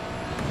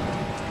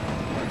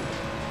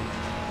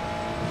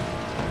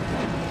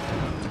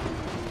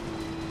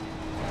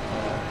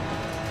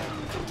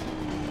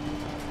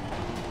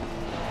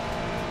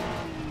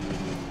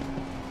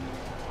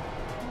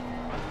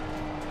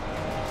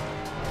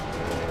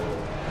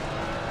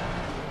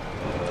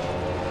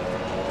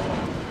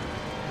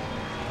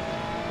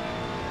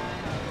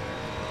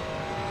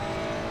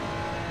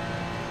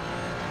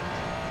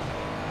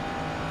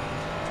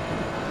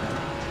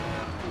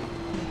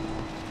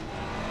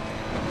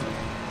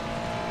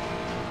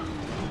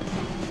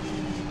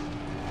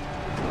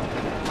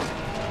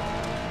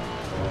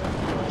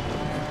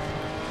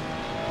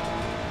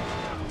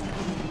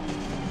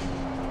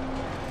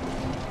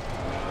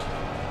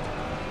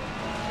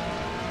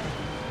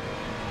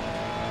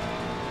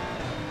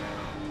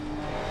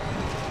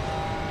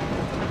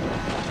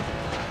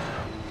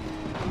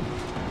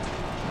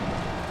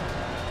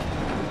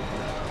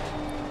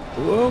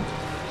 Whoa,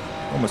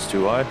 almost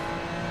too wide.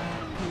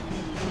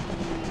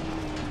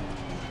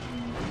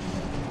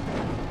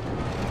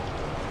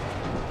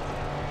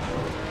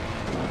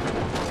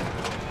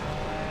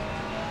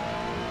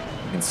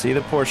 You can see the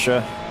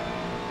Porsche.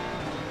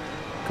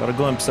 Got a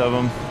glimpse of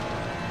him.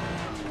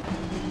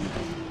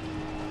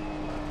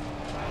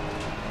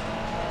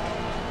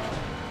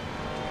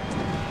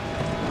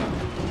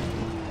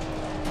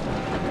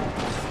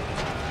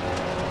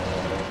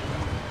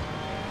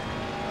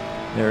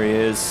 There he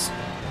is.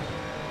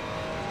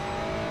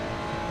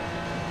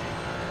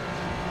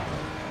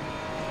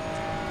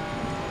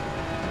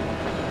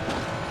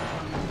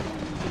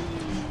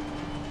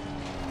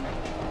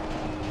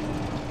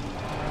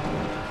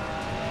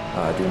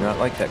 I do not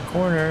like that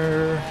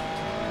corner.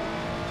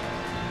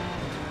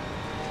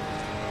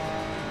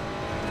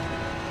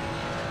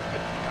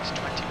 That's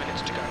 20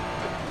 minutes to go.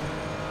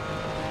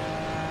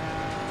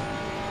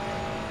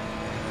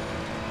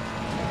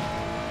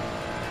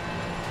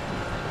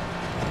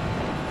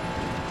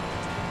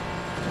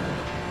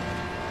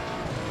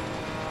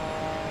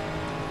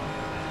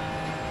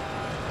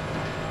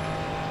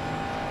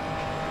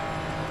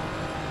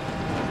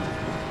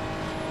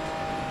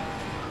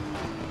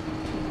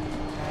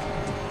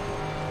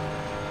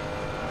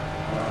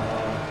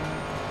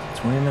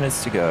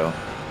 Minutes to go.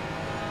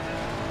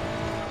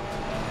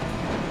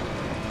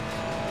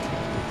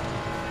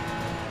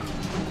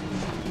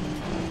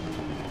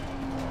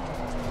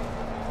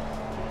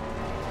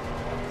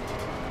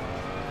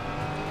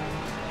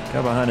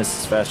 Guy behind us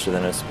is faster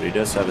than us, but he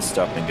does have a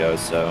stop and go,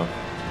 so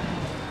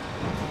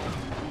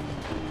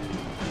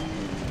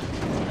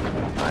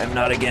I'm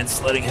not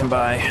against letting him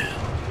by.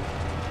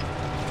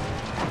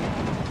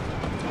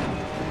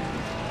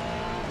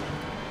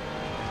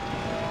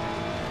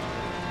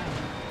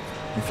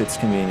 If it's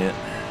convenient.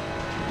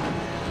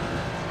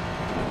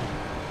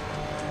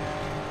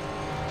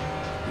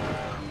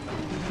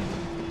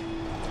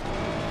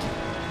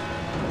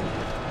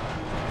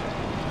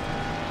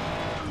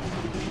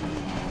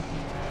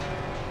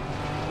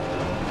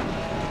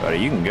 Buddy,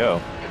 you can go.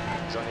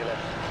 He's on your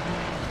left.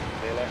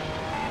 Your left.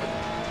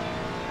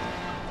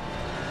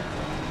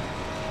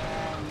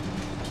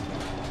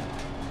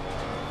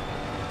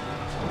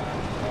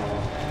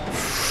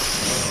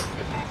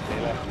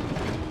 Your left.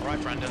 All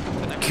right, Brandon.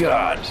 The next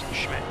God. one is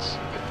Schmitz.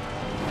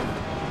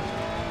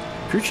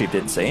 Crew chief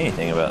didn't say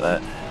anything about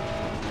that.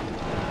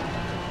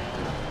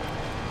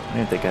 I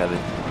didn't think I had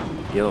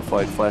a yellow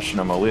flag flashing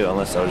on my wheel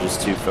unless I was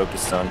just too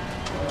focused on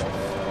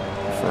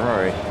the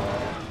Ferrari.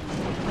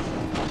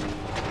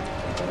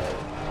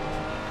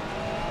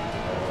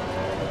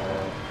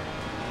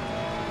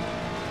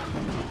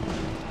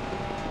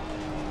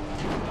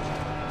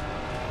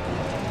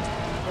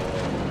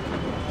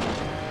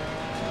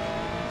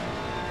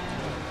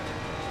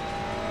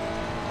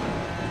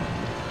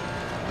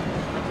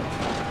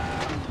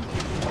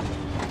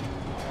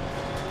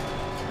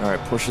 All right,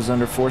 pushes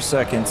under 4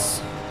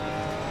 seconds.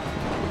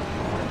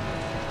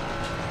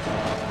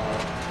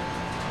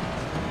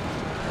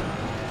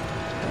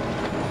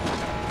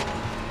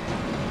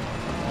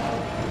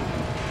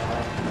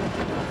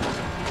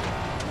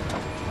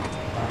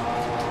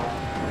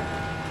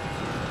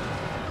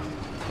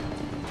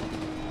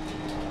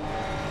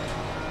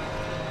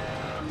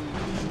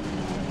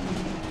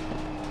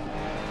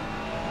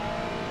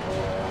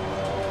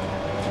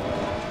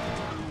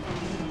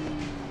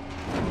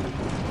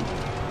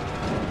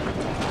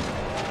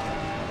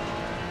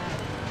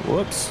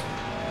 Whoops.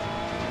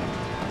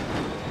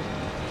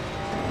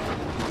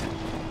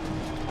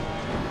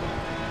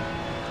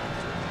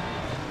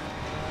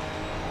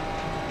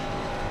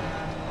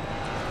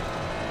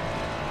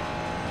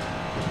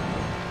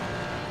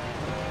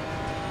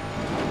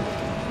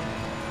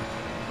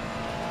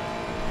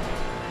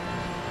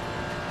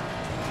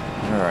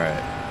 All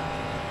right.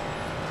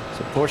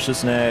 So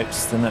Porsche's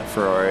next, then that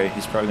Ferrari.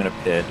 He's probably going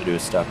to pit to do a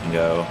stop and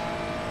go.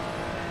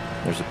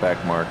 There's a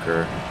back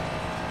marker.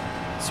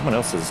 Someone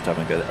else has a stop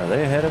and go. Are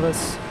they ahead of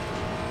us?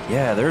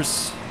 Yeah,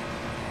 there's...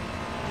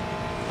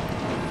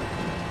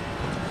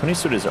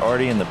 Quinnysuit is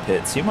already in the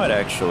pits. He might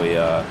actually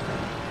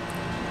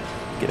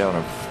get out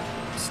and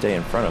stay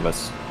in front of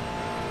us.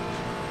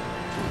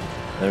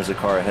 There's a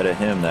car ahead of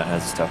him that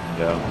has stop and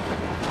go.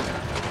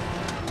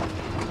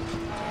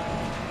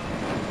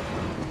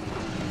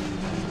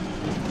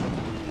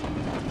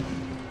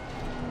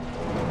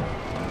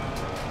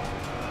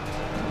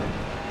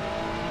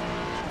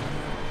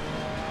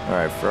 All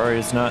right, Ferrari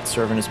is not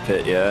serving his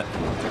pit yet.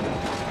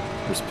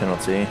 First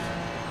penalty.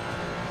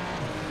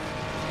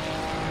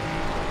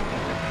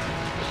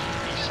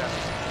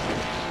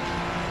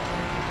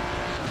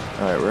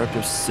 All right, we're up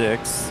to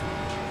 6.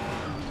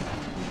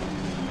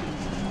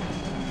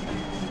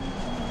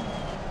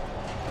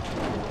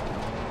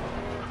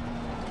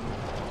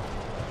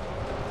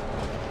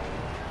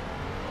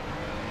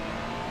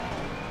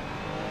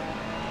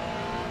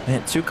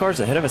 Man, 2 cars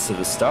ahead of us at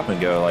the stop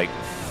and go. Like,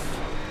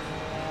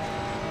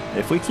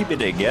 if we keep it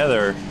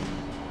together,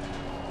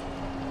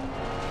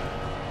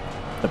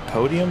 the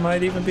podium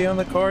might even be on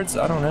the cards.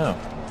 I don't know.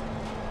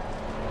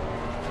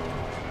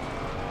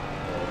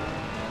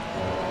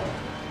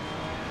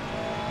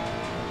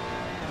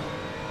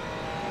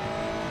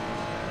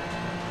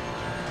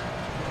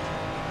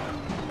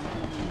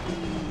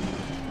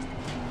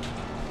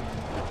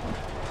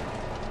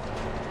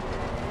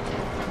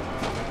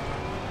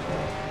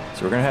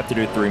 So we're gonna have to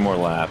do 3 more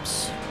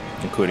laps,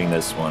 including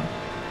this one.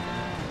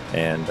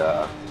 And,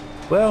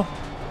 well,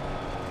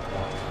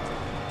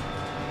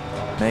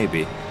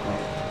 maybe.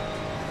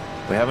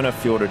 We have enough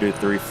fuel to do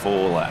 3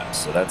 full laps,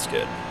 so that's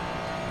good.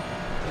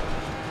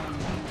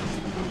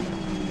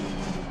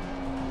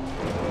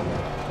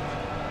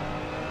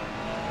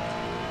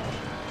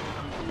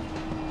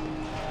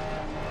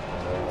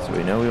 So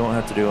we know we won't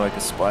have to do like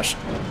a splash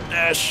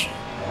dash.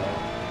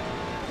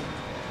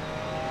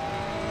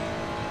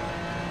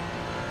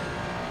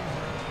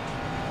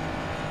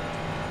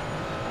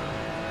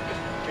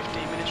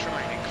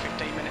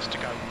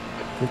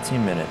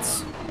 15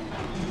 minutes.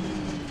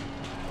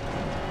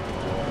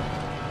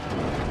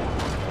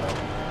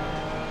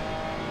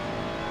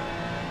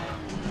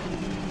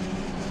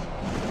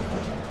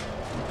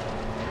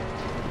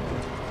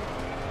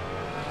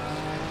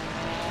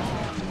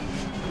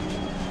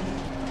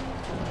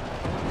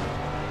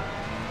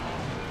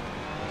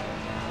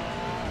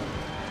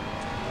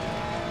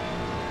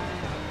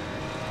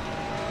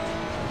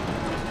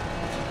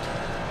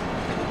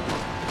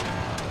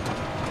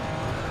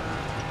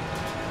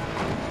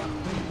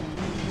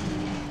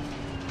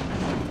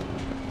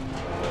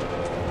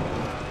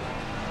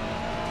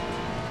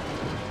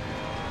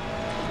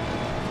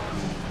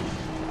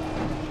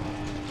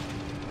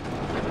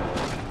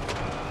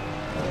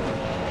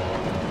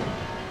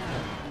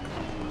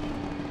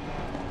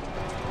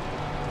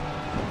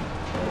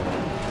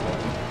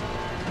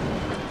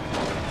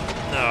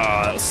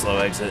 Slow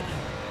exit.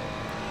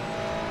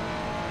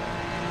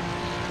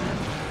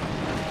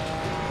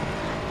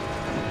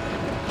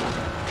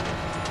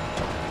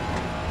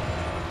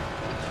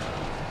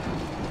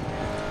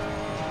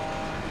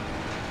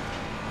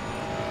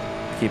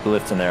 Keep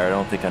lifting there. I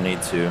don't think I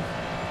need to.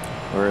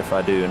 Or if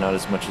I do, not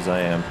as much as I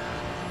am.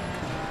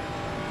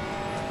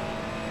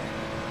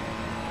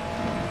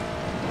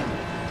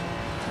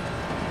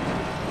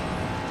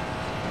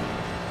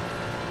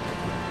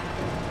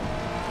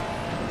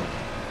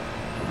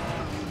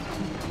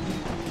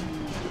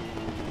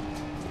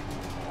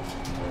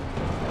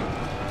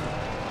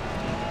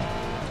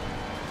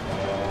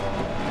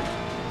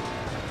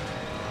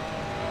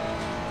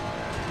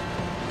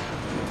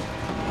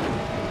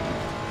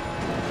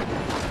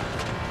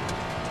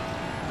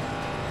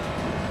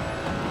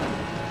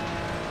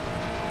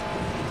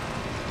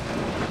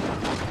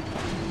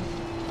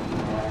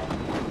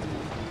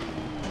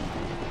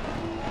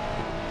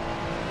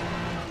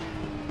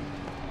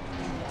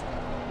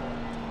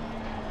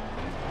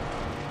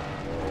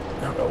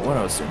 What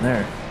else in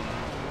there?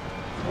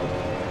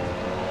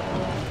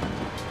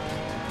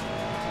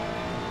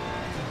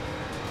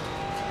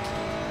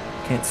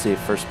 Can't see if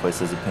first place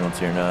has a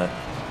penalty or not.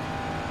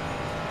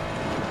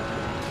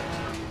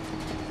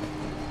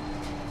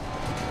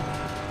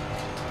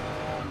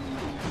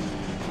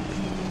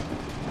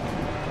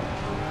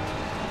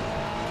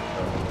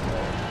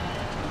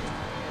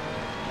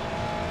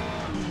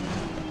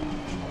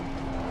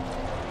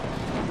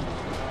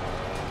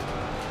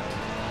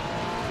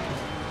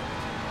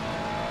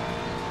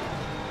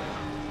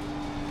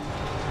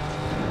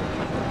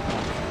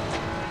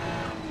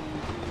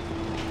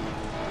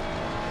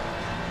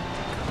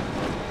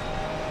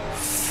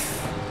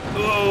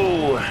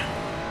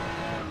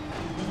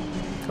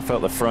 I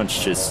felt the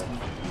fronts just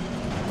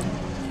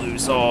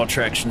lose all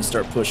traction and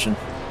start pushing.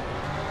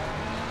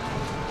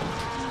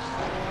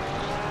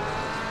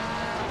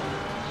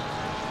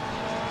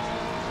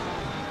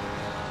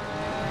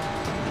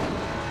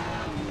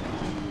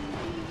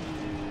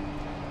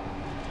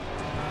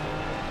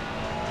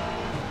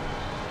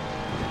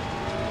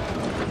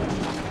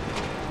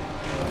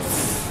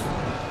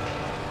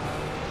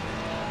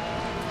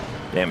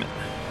 Damn it.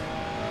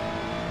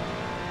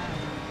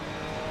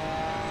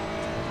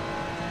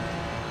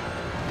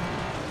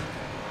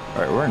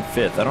 All right, we're in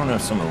 5th. I don't know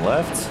if someone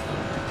left.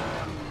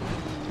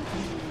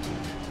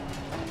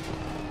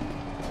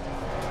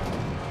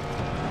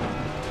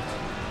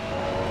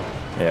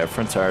 Yeah,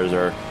 front tires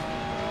are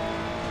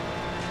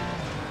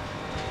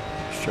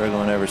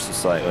struggling ever so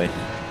slightly.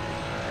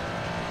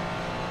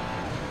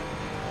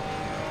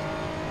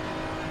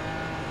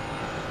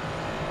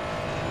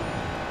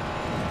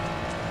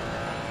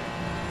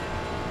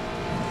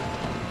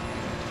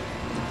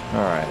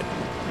 All right,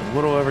 a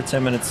little over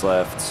 10 minutes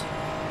left.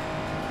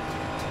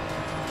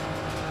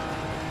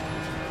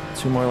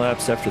 2 more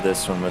laps after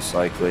this one, most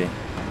likely.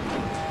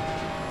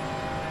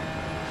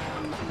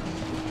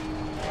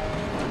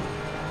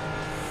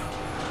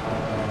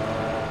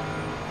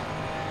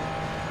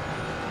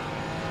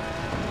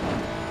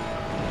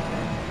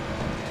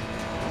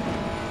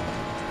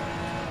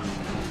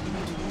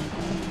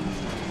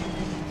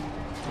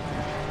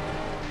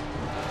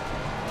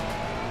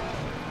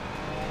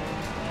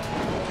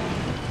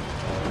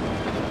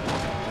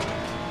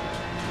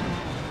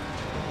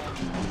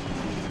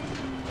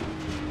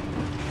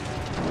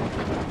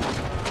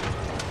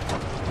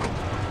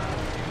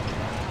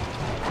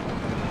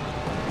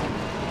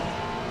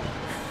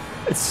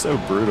 It's so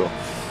brutal.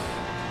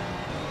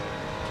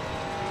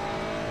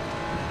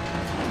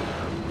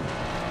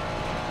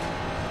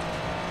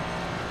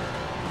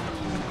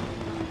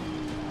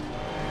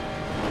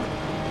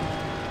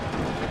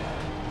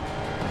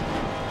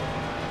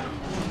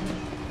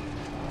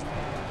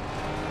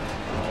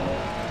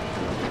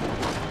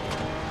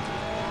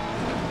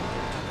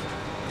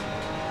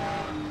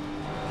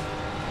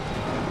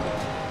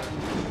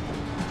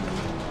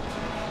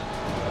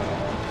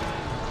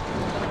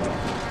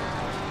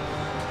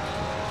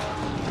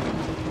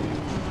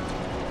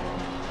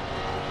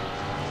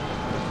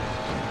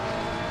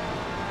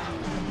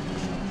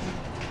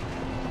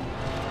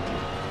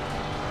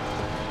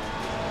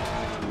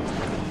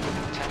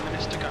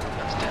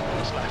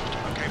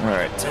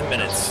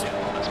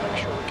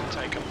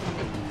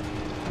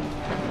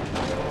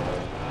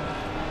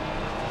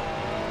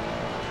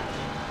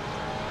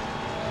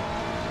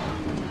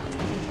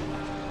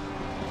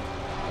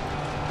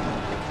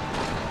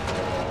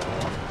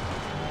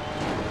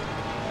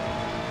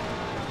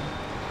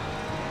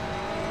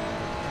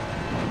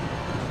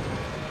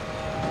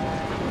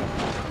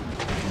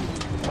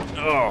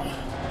 Oh.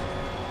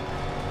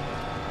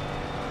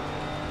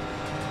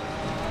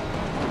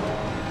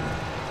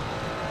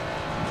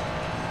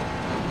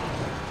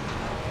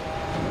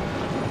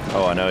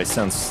 Oh, I know, he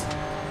sounds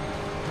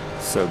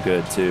so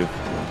good too. You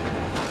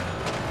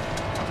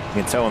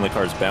can tell when the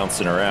car's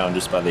bouncing around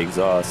just by the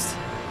exhaust.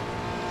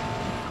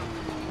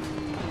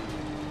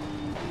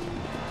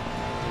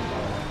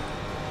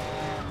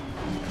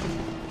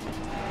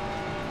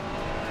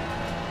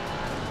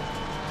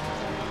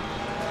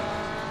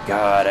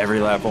 God, every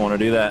lap I want to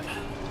do that.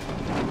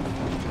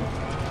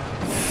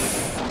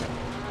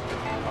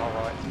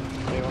 Alright,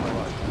 clear on the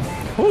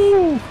right.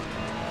 Woo!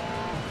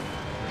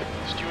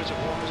 Stewards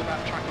have warned us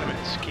about track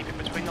limits. Keep it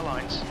between the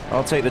lines.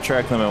 I'll take the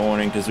track limit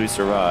warning because we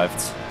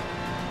survived.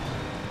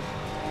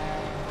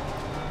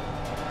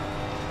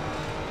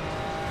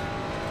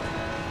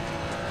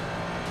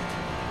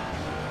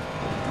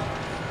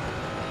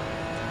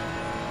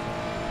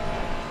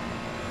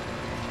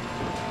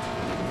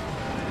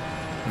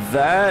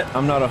 That,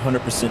 I'm not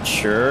 100%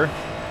 sure.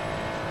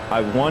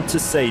 I want to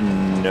say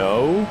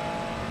no.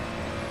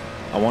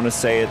 I want to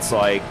say it's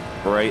like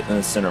right in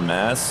the center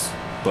mass,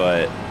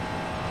 but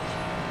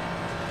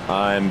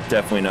I'm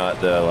definitely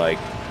not the like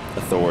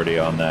authority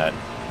on that.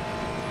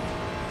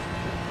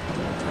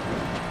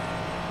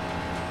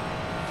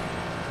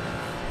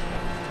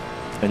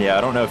 And yeah,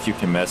 I don't know if you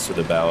can mess with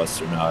the ballast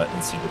or not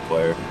in single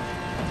player.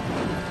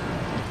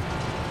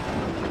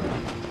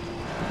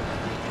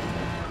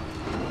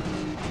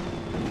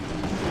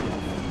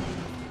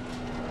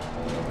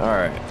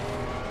 Alright.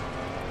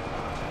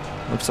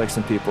 Looks like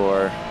some people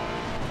are...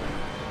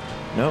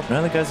 Nope,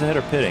 none of the guys ahead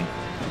are pitting.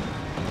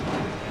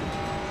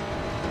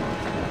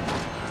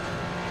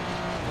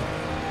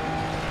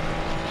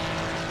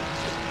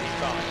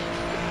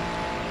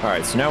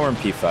 Alright, so now we're in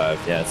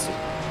P5. Yeah, so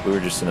we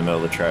were just in the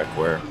middle of the track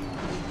where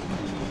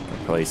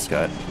our place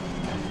got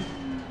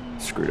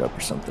screwed up or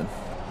something.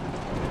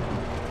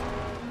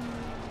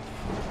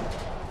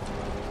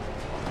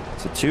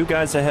 So 2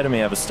 guys ahead of me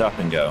have a stop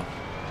and go.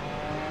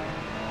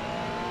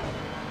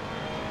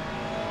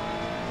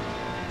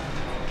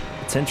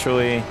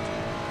 Potentially, you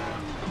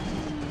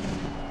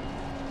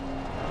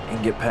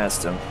can get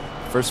past him.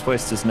 First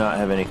place does not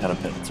have any kind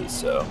of penalties,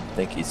 so I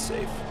think he's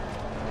safe.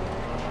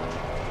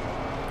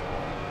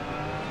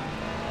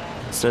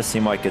 This does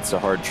seem like it's a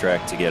hard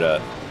track to get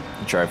a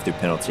drive-through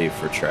penalty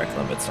for track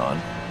limits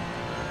on.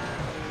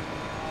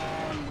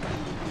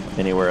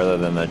 Anywhere other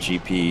than the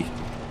GP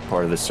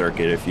part of the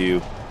circuit, if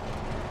you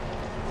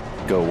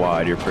go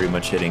wide, you're pretty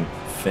much hitting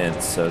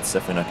fence, so it's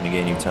definitely not going to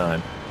gain you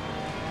time.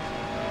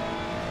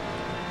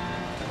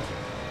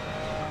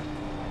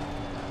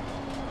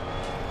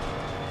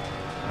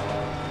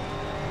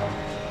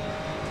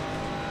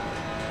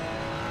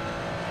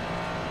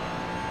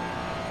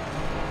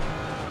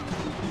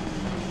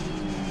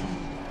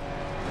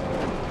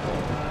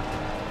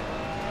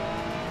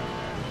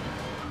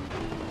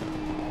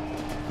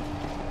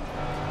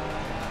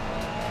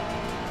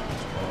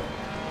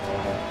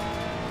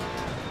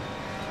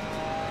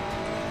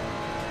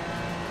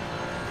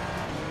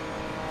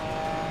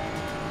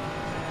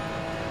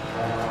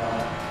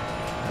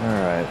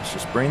 Let's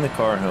just bring the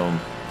car home.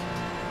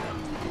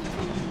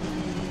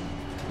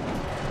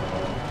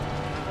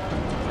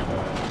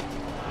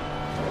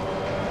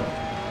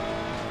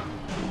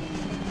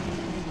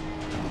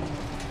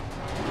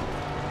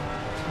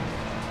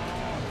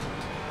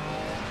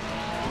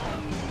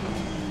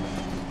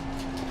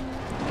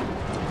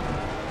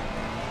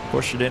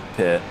 Porsche didn't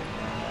pit,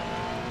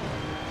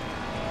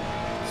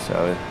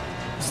 so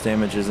this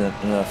damage isn't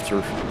enough to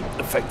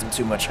affect him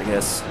too much, I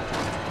guess.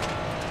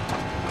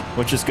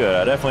 Which is good.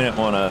 I definitely didn't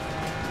want to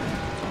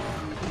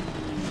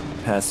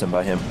pass him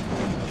by him.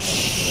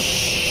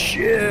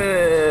 Shit!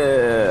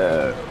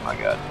 Oh my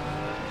god.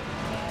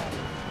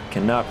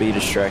 Cannot be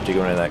distracted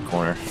going into that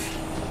corner.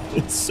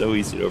 It's so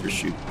easy to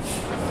overshoot.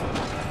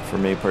 For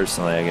me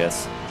personally, I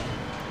guess.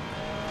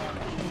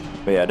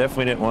 But yeah, I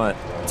definitely didn't want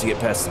to get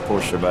past the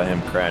Porsche by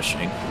him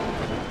crashing.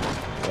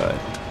 But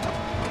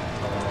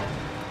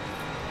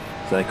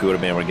I think we would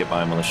have been able to get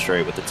by him on the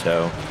straight with the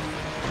toe.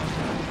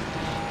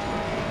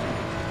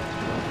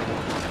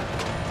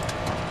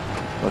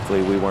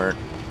 Luckily, we weren't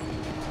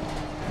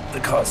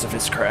the cause of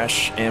his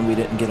crash, and we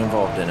didn't get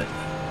involved in it.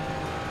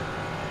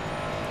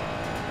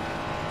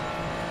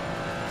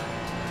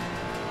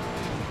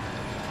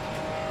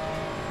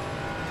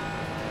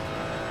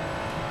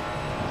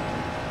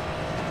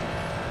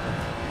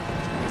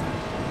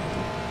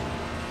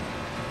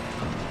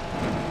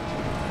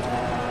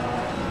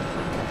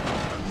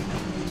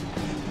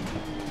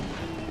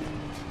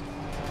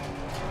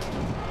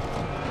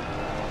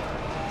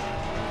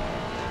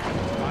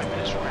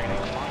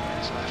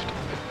 left.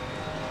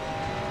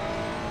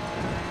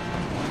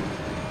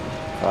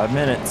 5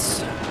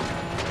 minutes.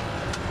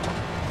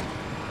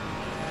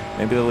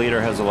 Maybe the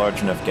leader has a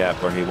large enough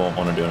gap where he won't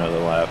want to do another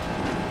lap.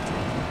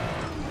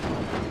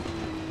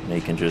 And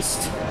he can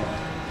just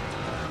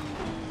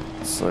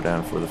slow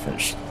down for the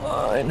finish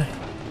line.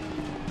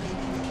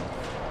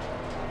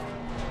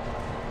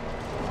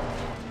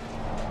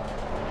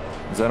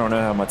 Because I don't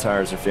know how my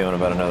tires are feeling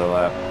about another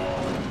lap.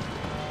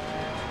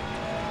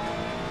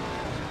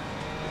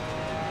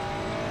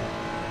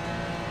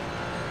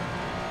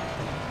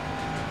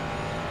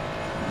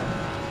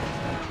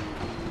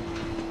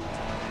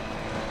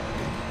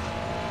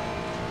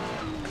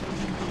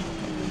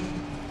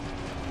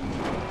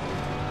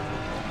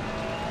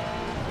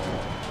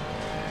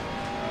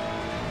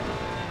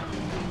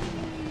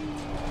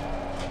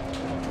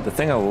 The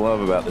thing I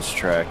love about this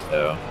track,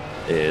 though,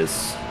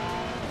 is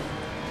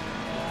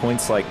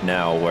points like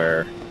now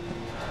where,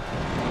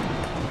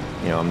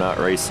 you know, I'm not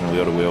racing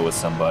wheel to wheel with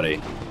somebody.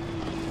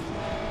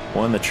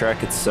 One, the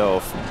track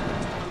itself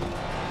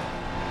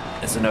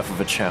is enough of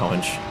a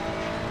challenge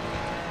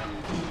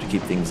to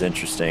keep things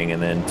interesting,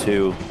 and then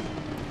two,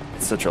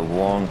 it's such a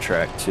long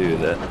track too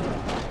that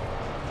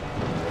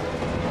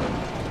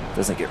it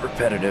doesn't get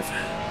repetitive.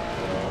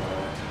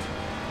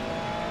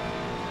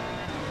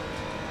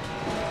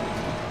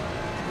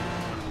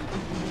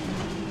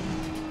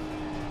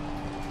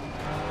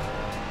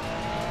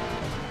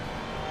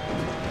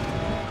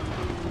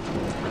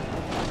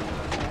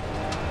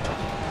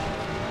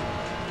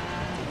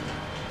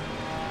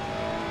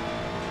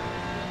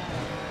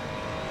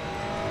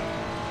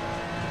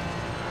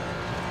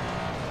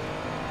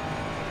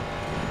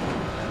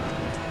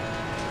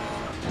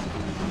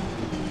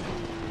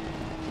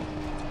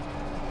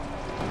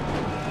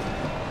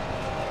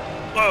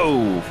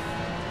 Whoa!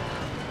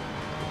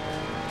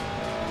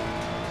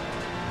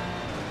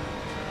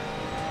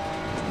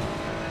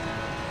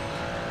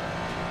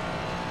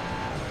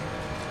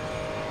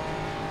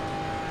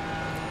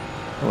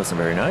 That wasn't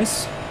very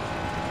nice.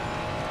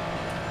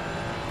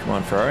 Come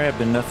on, Ferrari, I've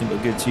been nothing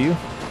but good to you.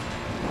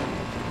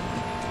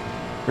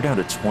 We're down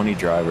to 20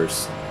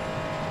 drivers.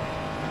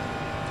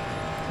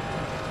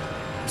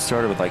 We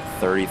started with like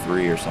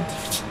 33 or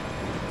something.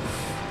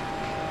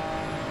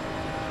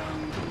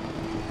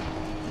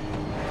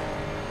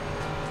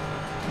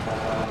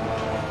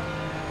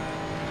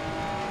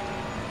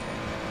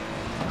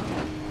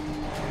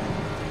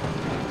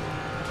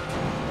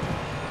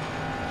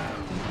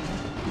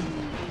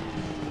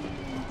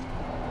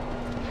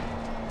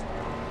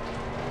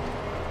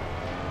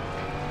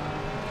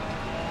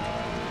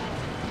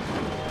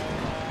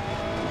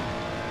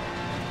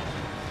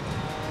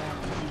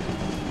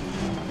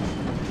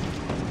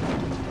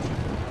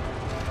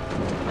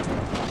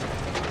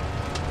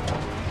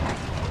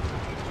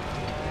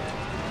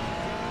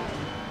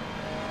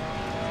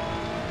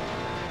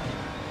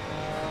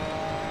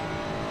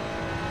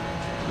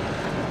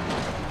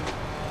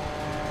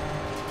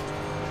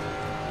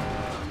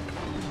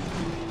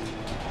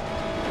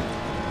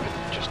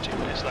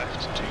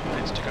 Left, 2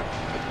 minutes to go.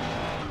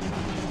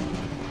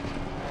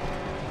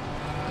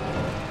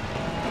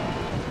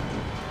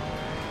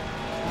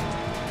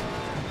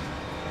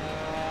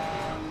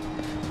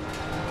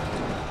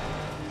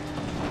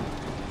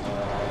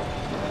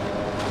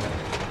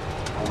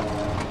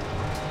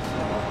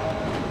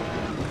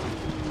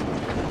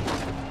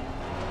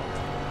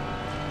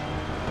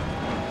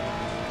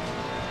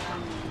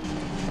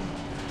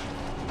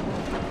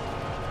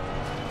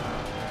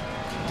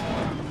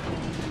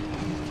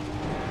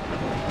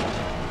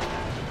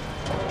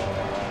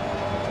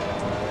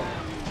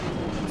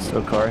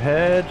 So car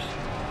ahead.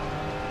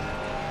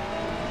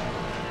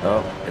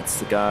 Oh, it's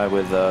the guy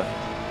with no,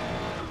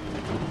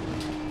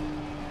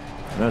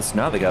 it's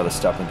not the guy with the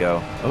stop and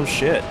go. Oh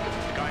shit.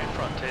 The guy in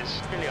front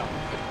is William.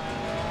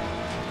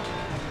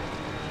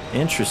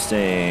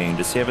 Interesting.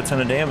 Does he have a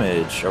ton of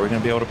damage? Are we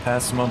gonna be able to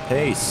pass him on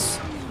pace?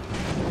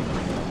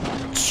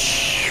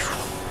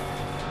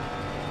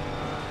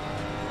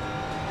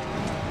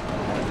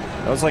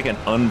 That was like an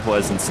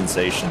unpleasant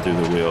sensation through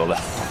the wheel.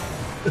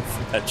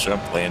 That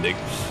jump landing.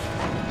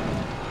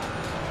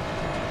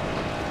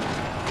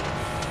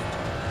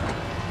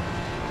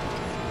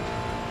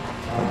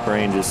 My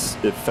brain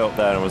just, it felt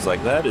that and was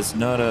like, that is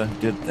not a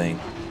good thing.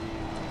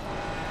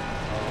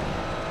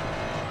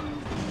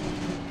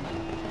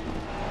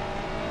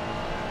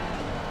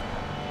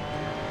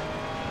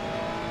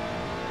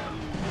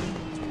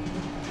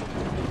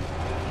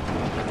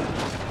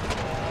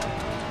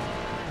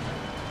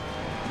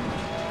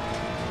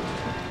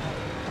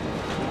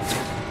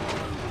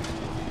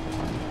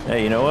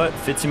 Hey, you know what?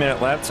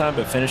 15-minute lap time,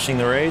 but finishing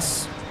the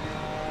race,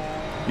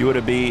 you would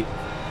have beat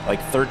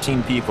like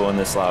 13 people in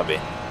this lobby.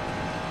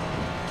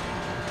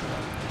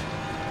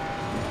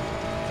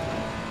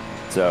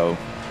 So,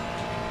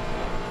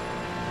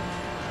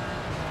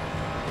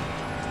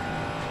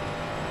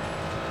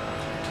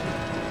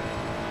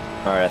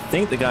 all right, I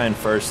think the guy in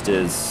first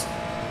is.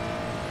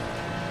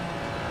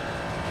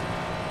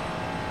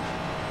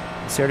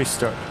 Has he already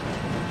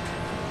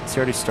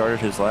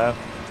started his lap?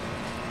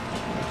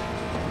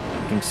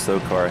 Slow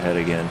car ahead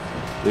again.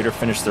 Leader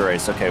finished the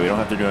race. Okay, we don't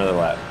have to do another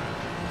lap.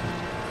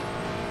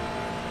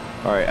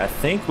 All right, I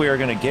think we are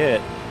going to get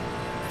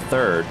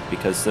third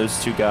because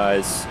those two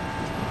guys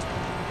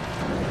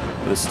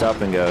with the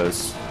stop and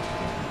goes.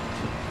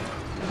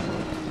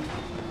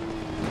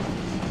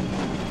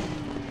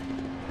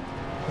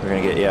 We're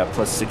going to get, yeah,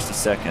 plus 60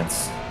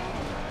 seconds.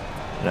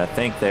 And I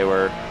think they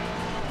were,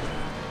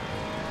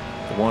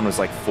 the one was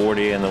like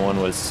 40 and the one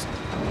was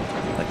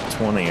like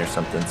 20 or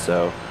something,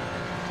 so.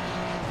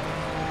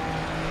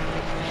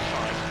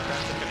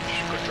 That's the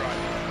finish. Good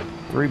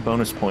drive. 3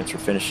 bonus points for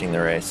finishing the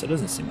race. That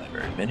doesn't seem like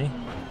very many.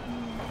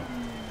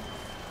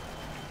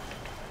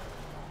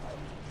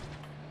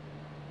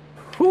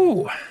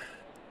 Whew.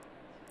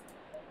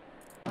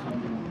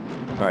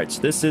 All right,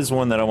 so this is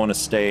one that I want to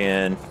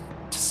stay in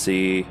to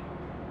see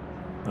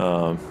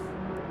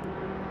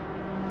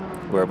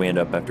where we end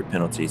up after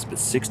penalties, but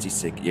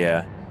 66,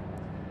 yeah.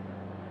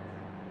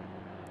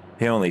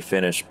 He only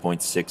finished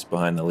 0.6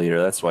 behind the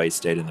leader. That's why he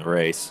stayed in the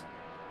race.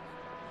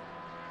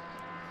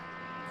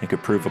 He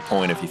could prove a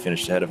point if he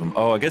finished ahead of him.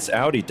 Oh, I guess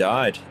Audi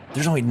died.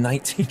 There's only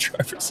 19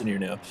 drivers in here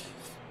now.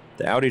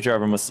 The Audi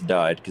driver must have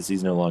died because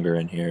he's no longer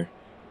in here.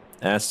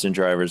 Aston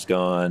driver's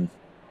gone.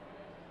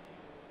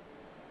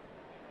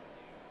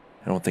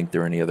 I don't think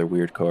there are any other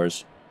weird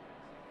cars.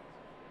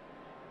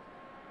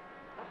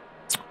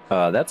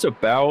 That's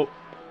about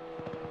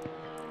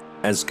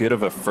as good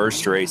of a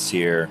first race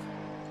here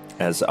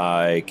as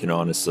I can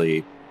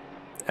honestly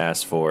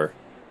ask for.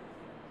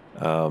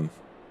 Got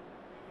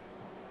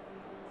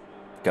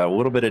a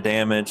little bit of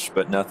damage,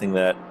 but nothing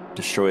that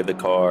destroyed the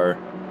car.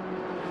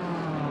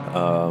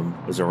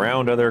 Was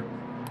around other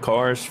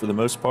cars for the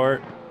most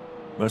part,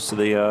 most of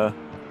the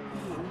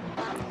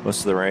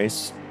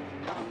race,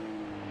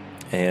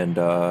 and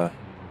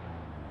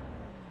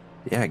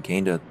yeah,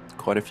 gained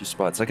quite a few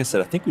spots. Like I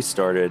said, I think we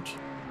started.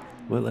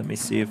 Well, let me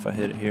see if I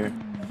hit it here.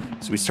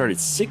 So we started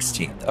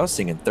 16th. I was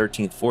thinking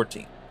 13th,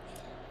 14th.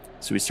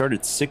 So we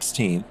started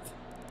 16th.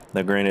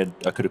 Now, granted,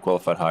 I could have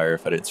qualified higher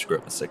if I didn't screw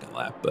up my second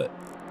lap, but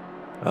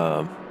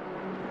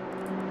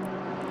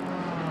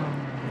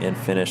and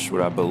finished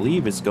what I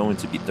believe is going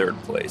to be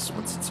 3rd place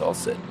once it's all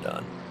said and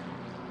done.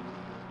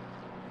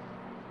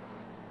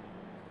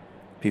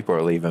 People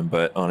are leaving,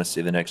 but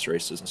honestly, the next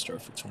race doesn't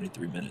start for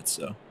 23 minutes,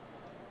 so.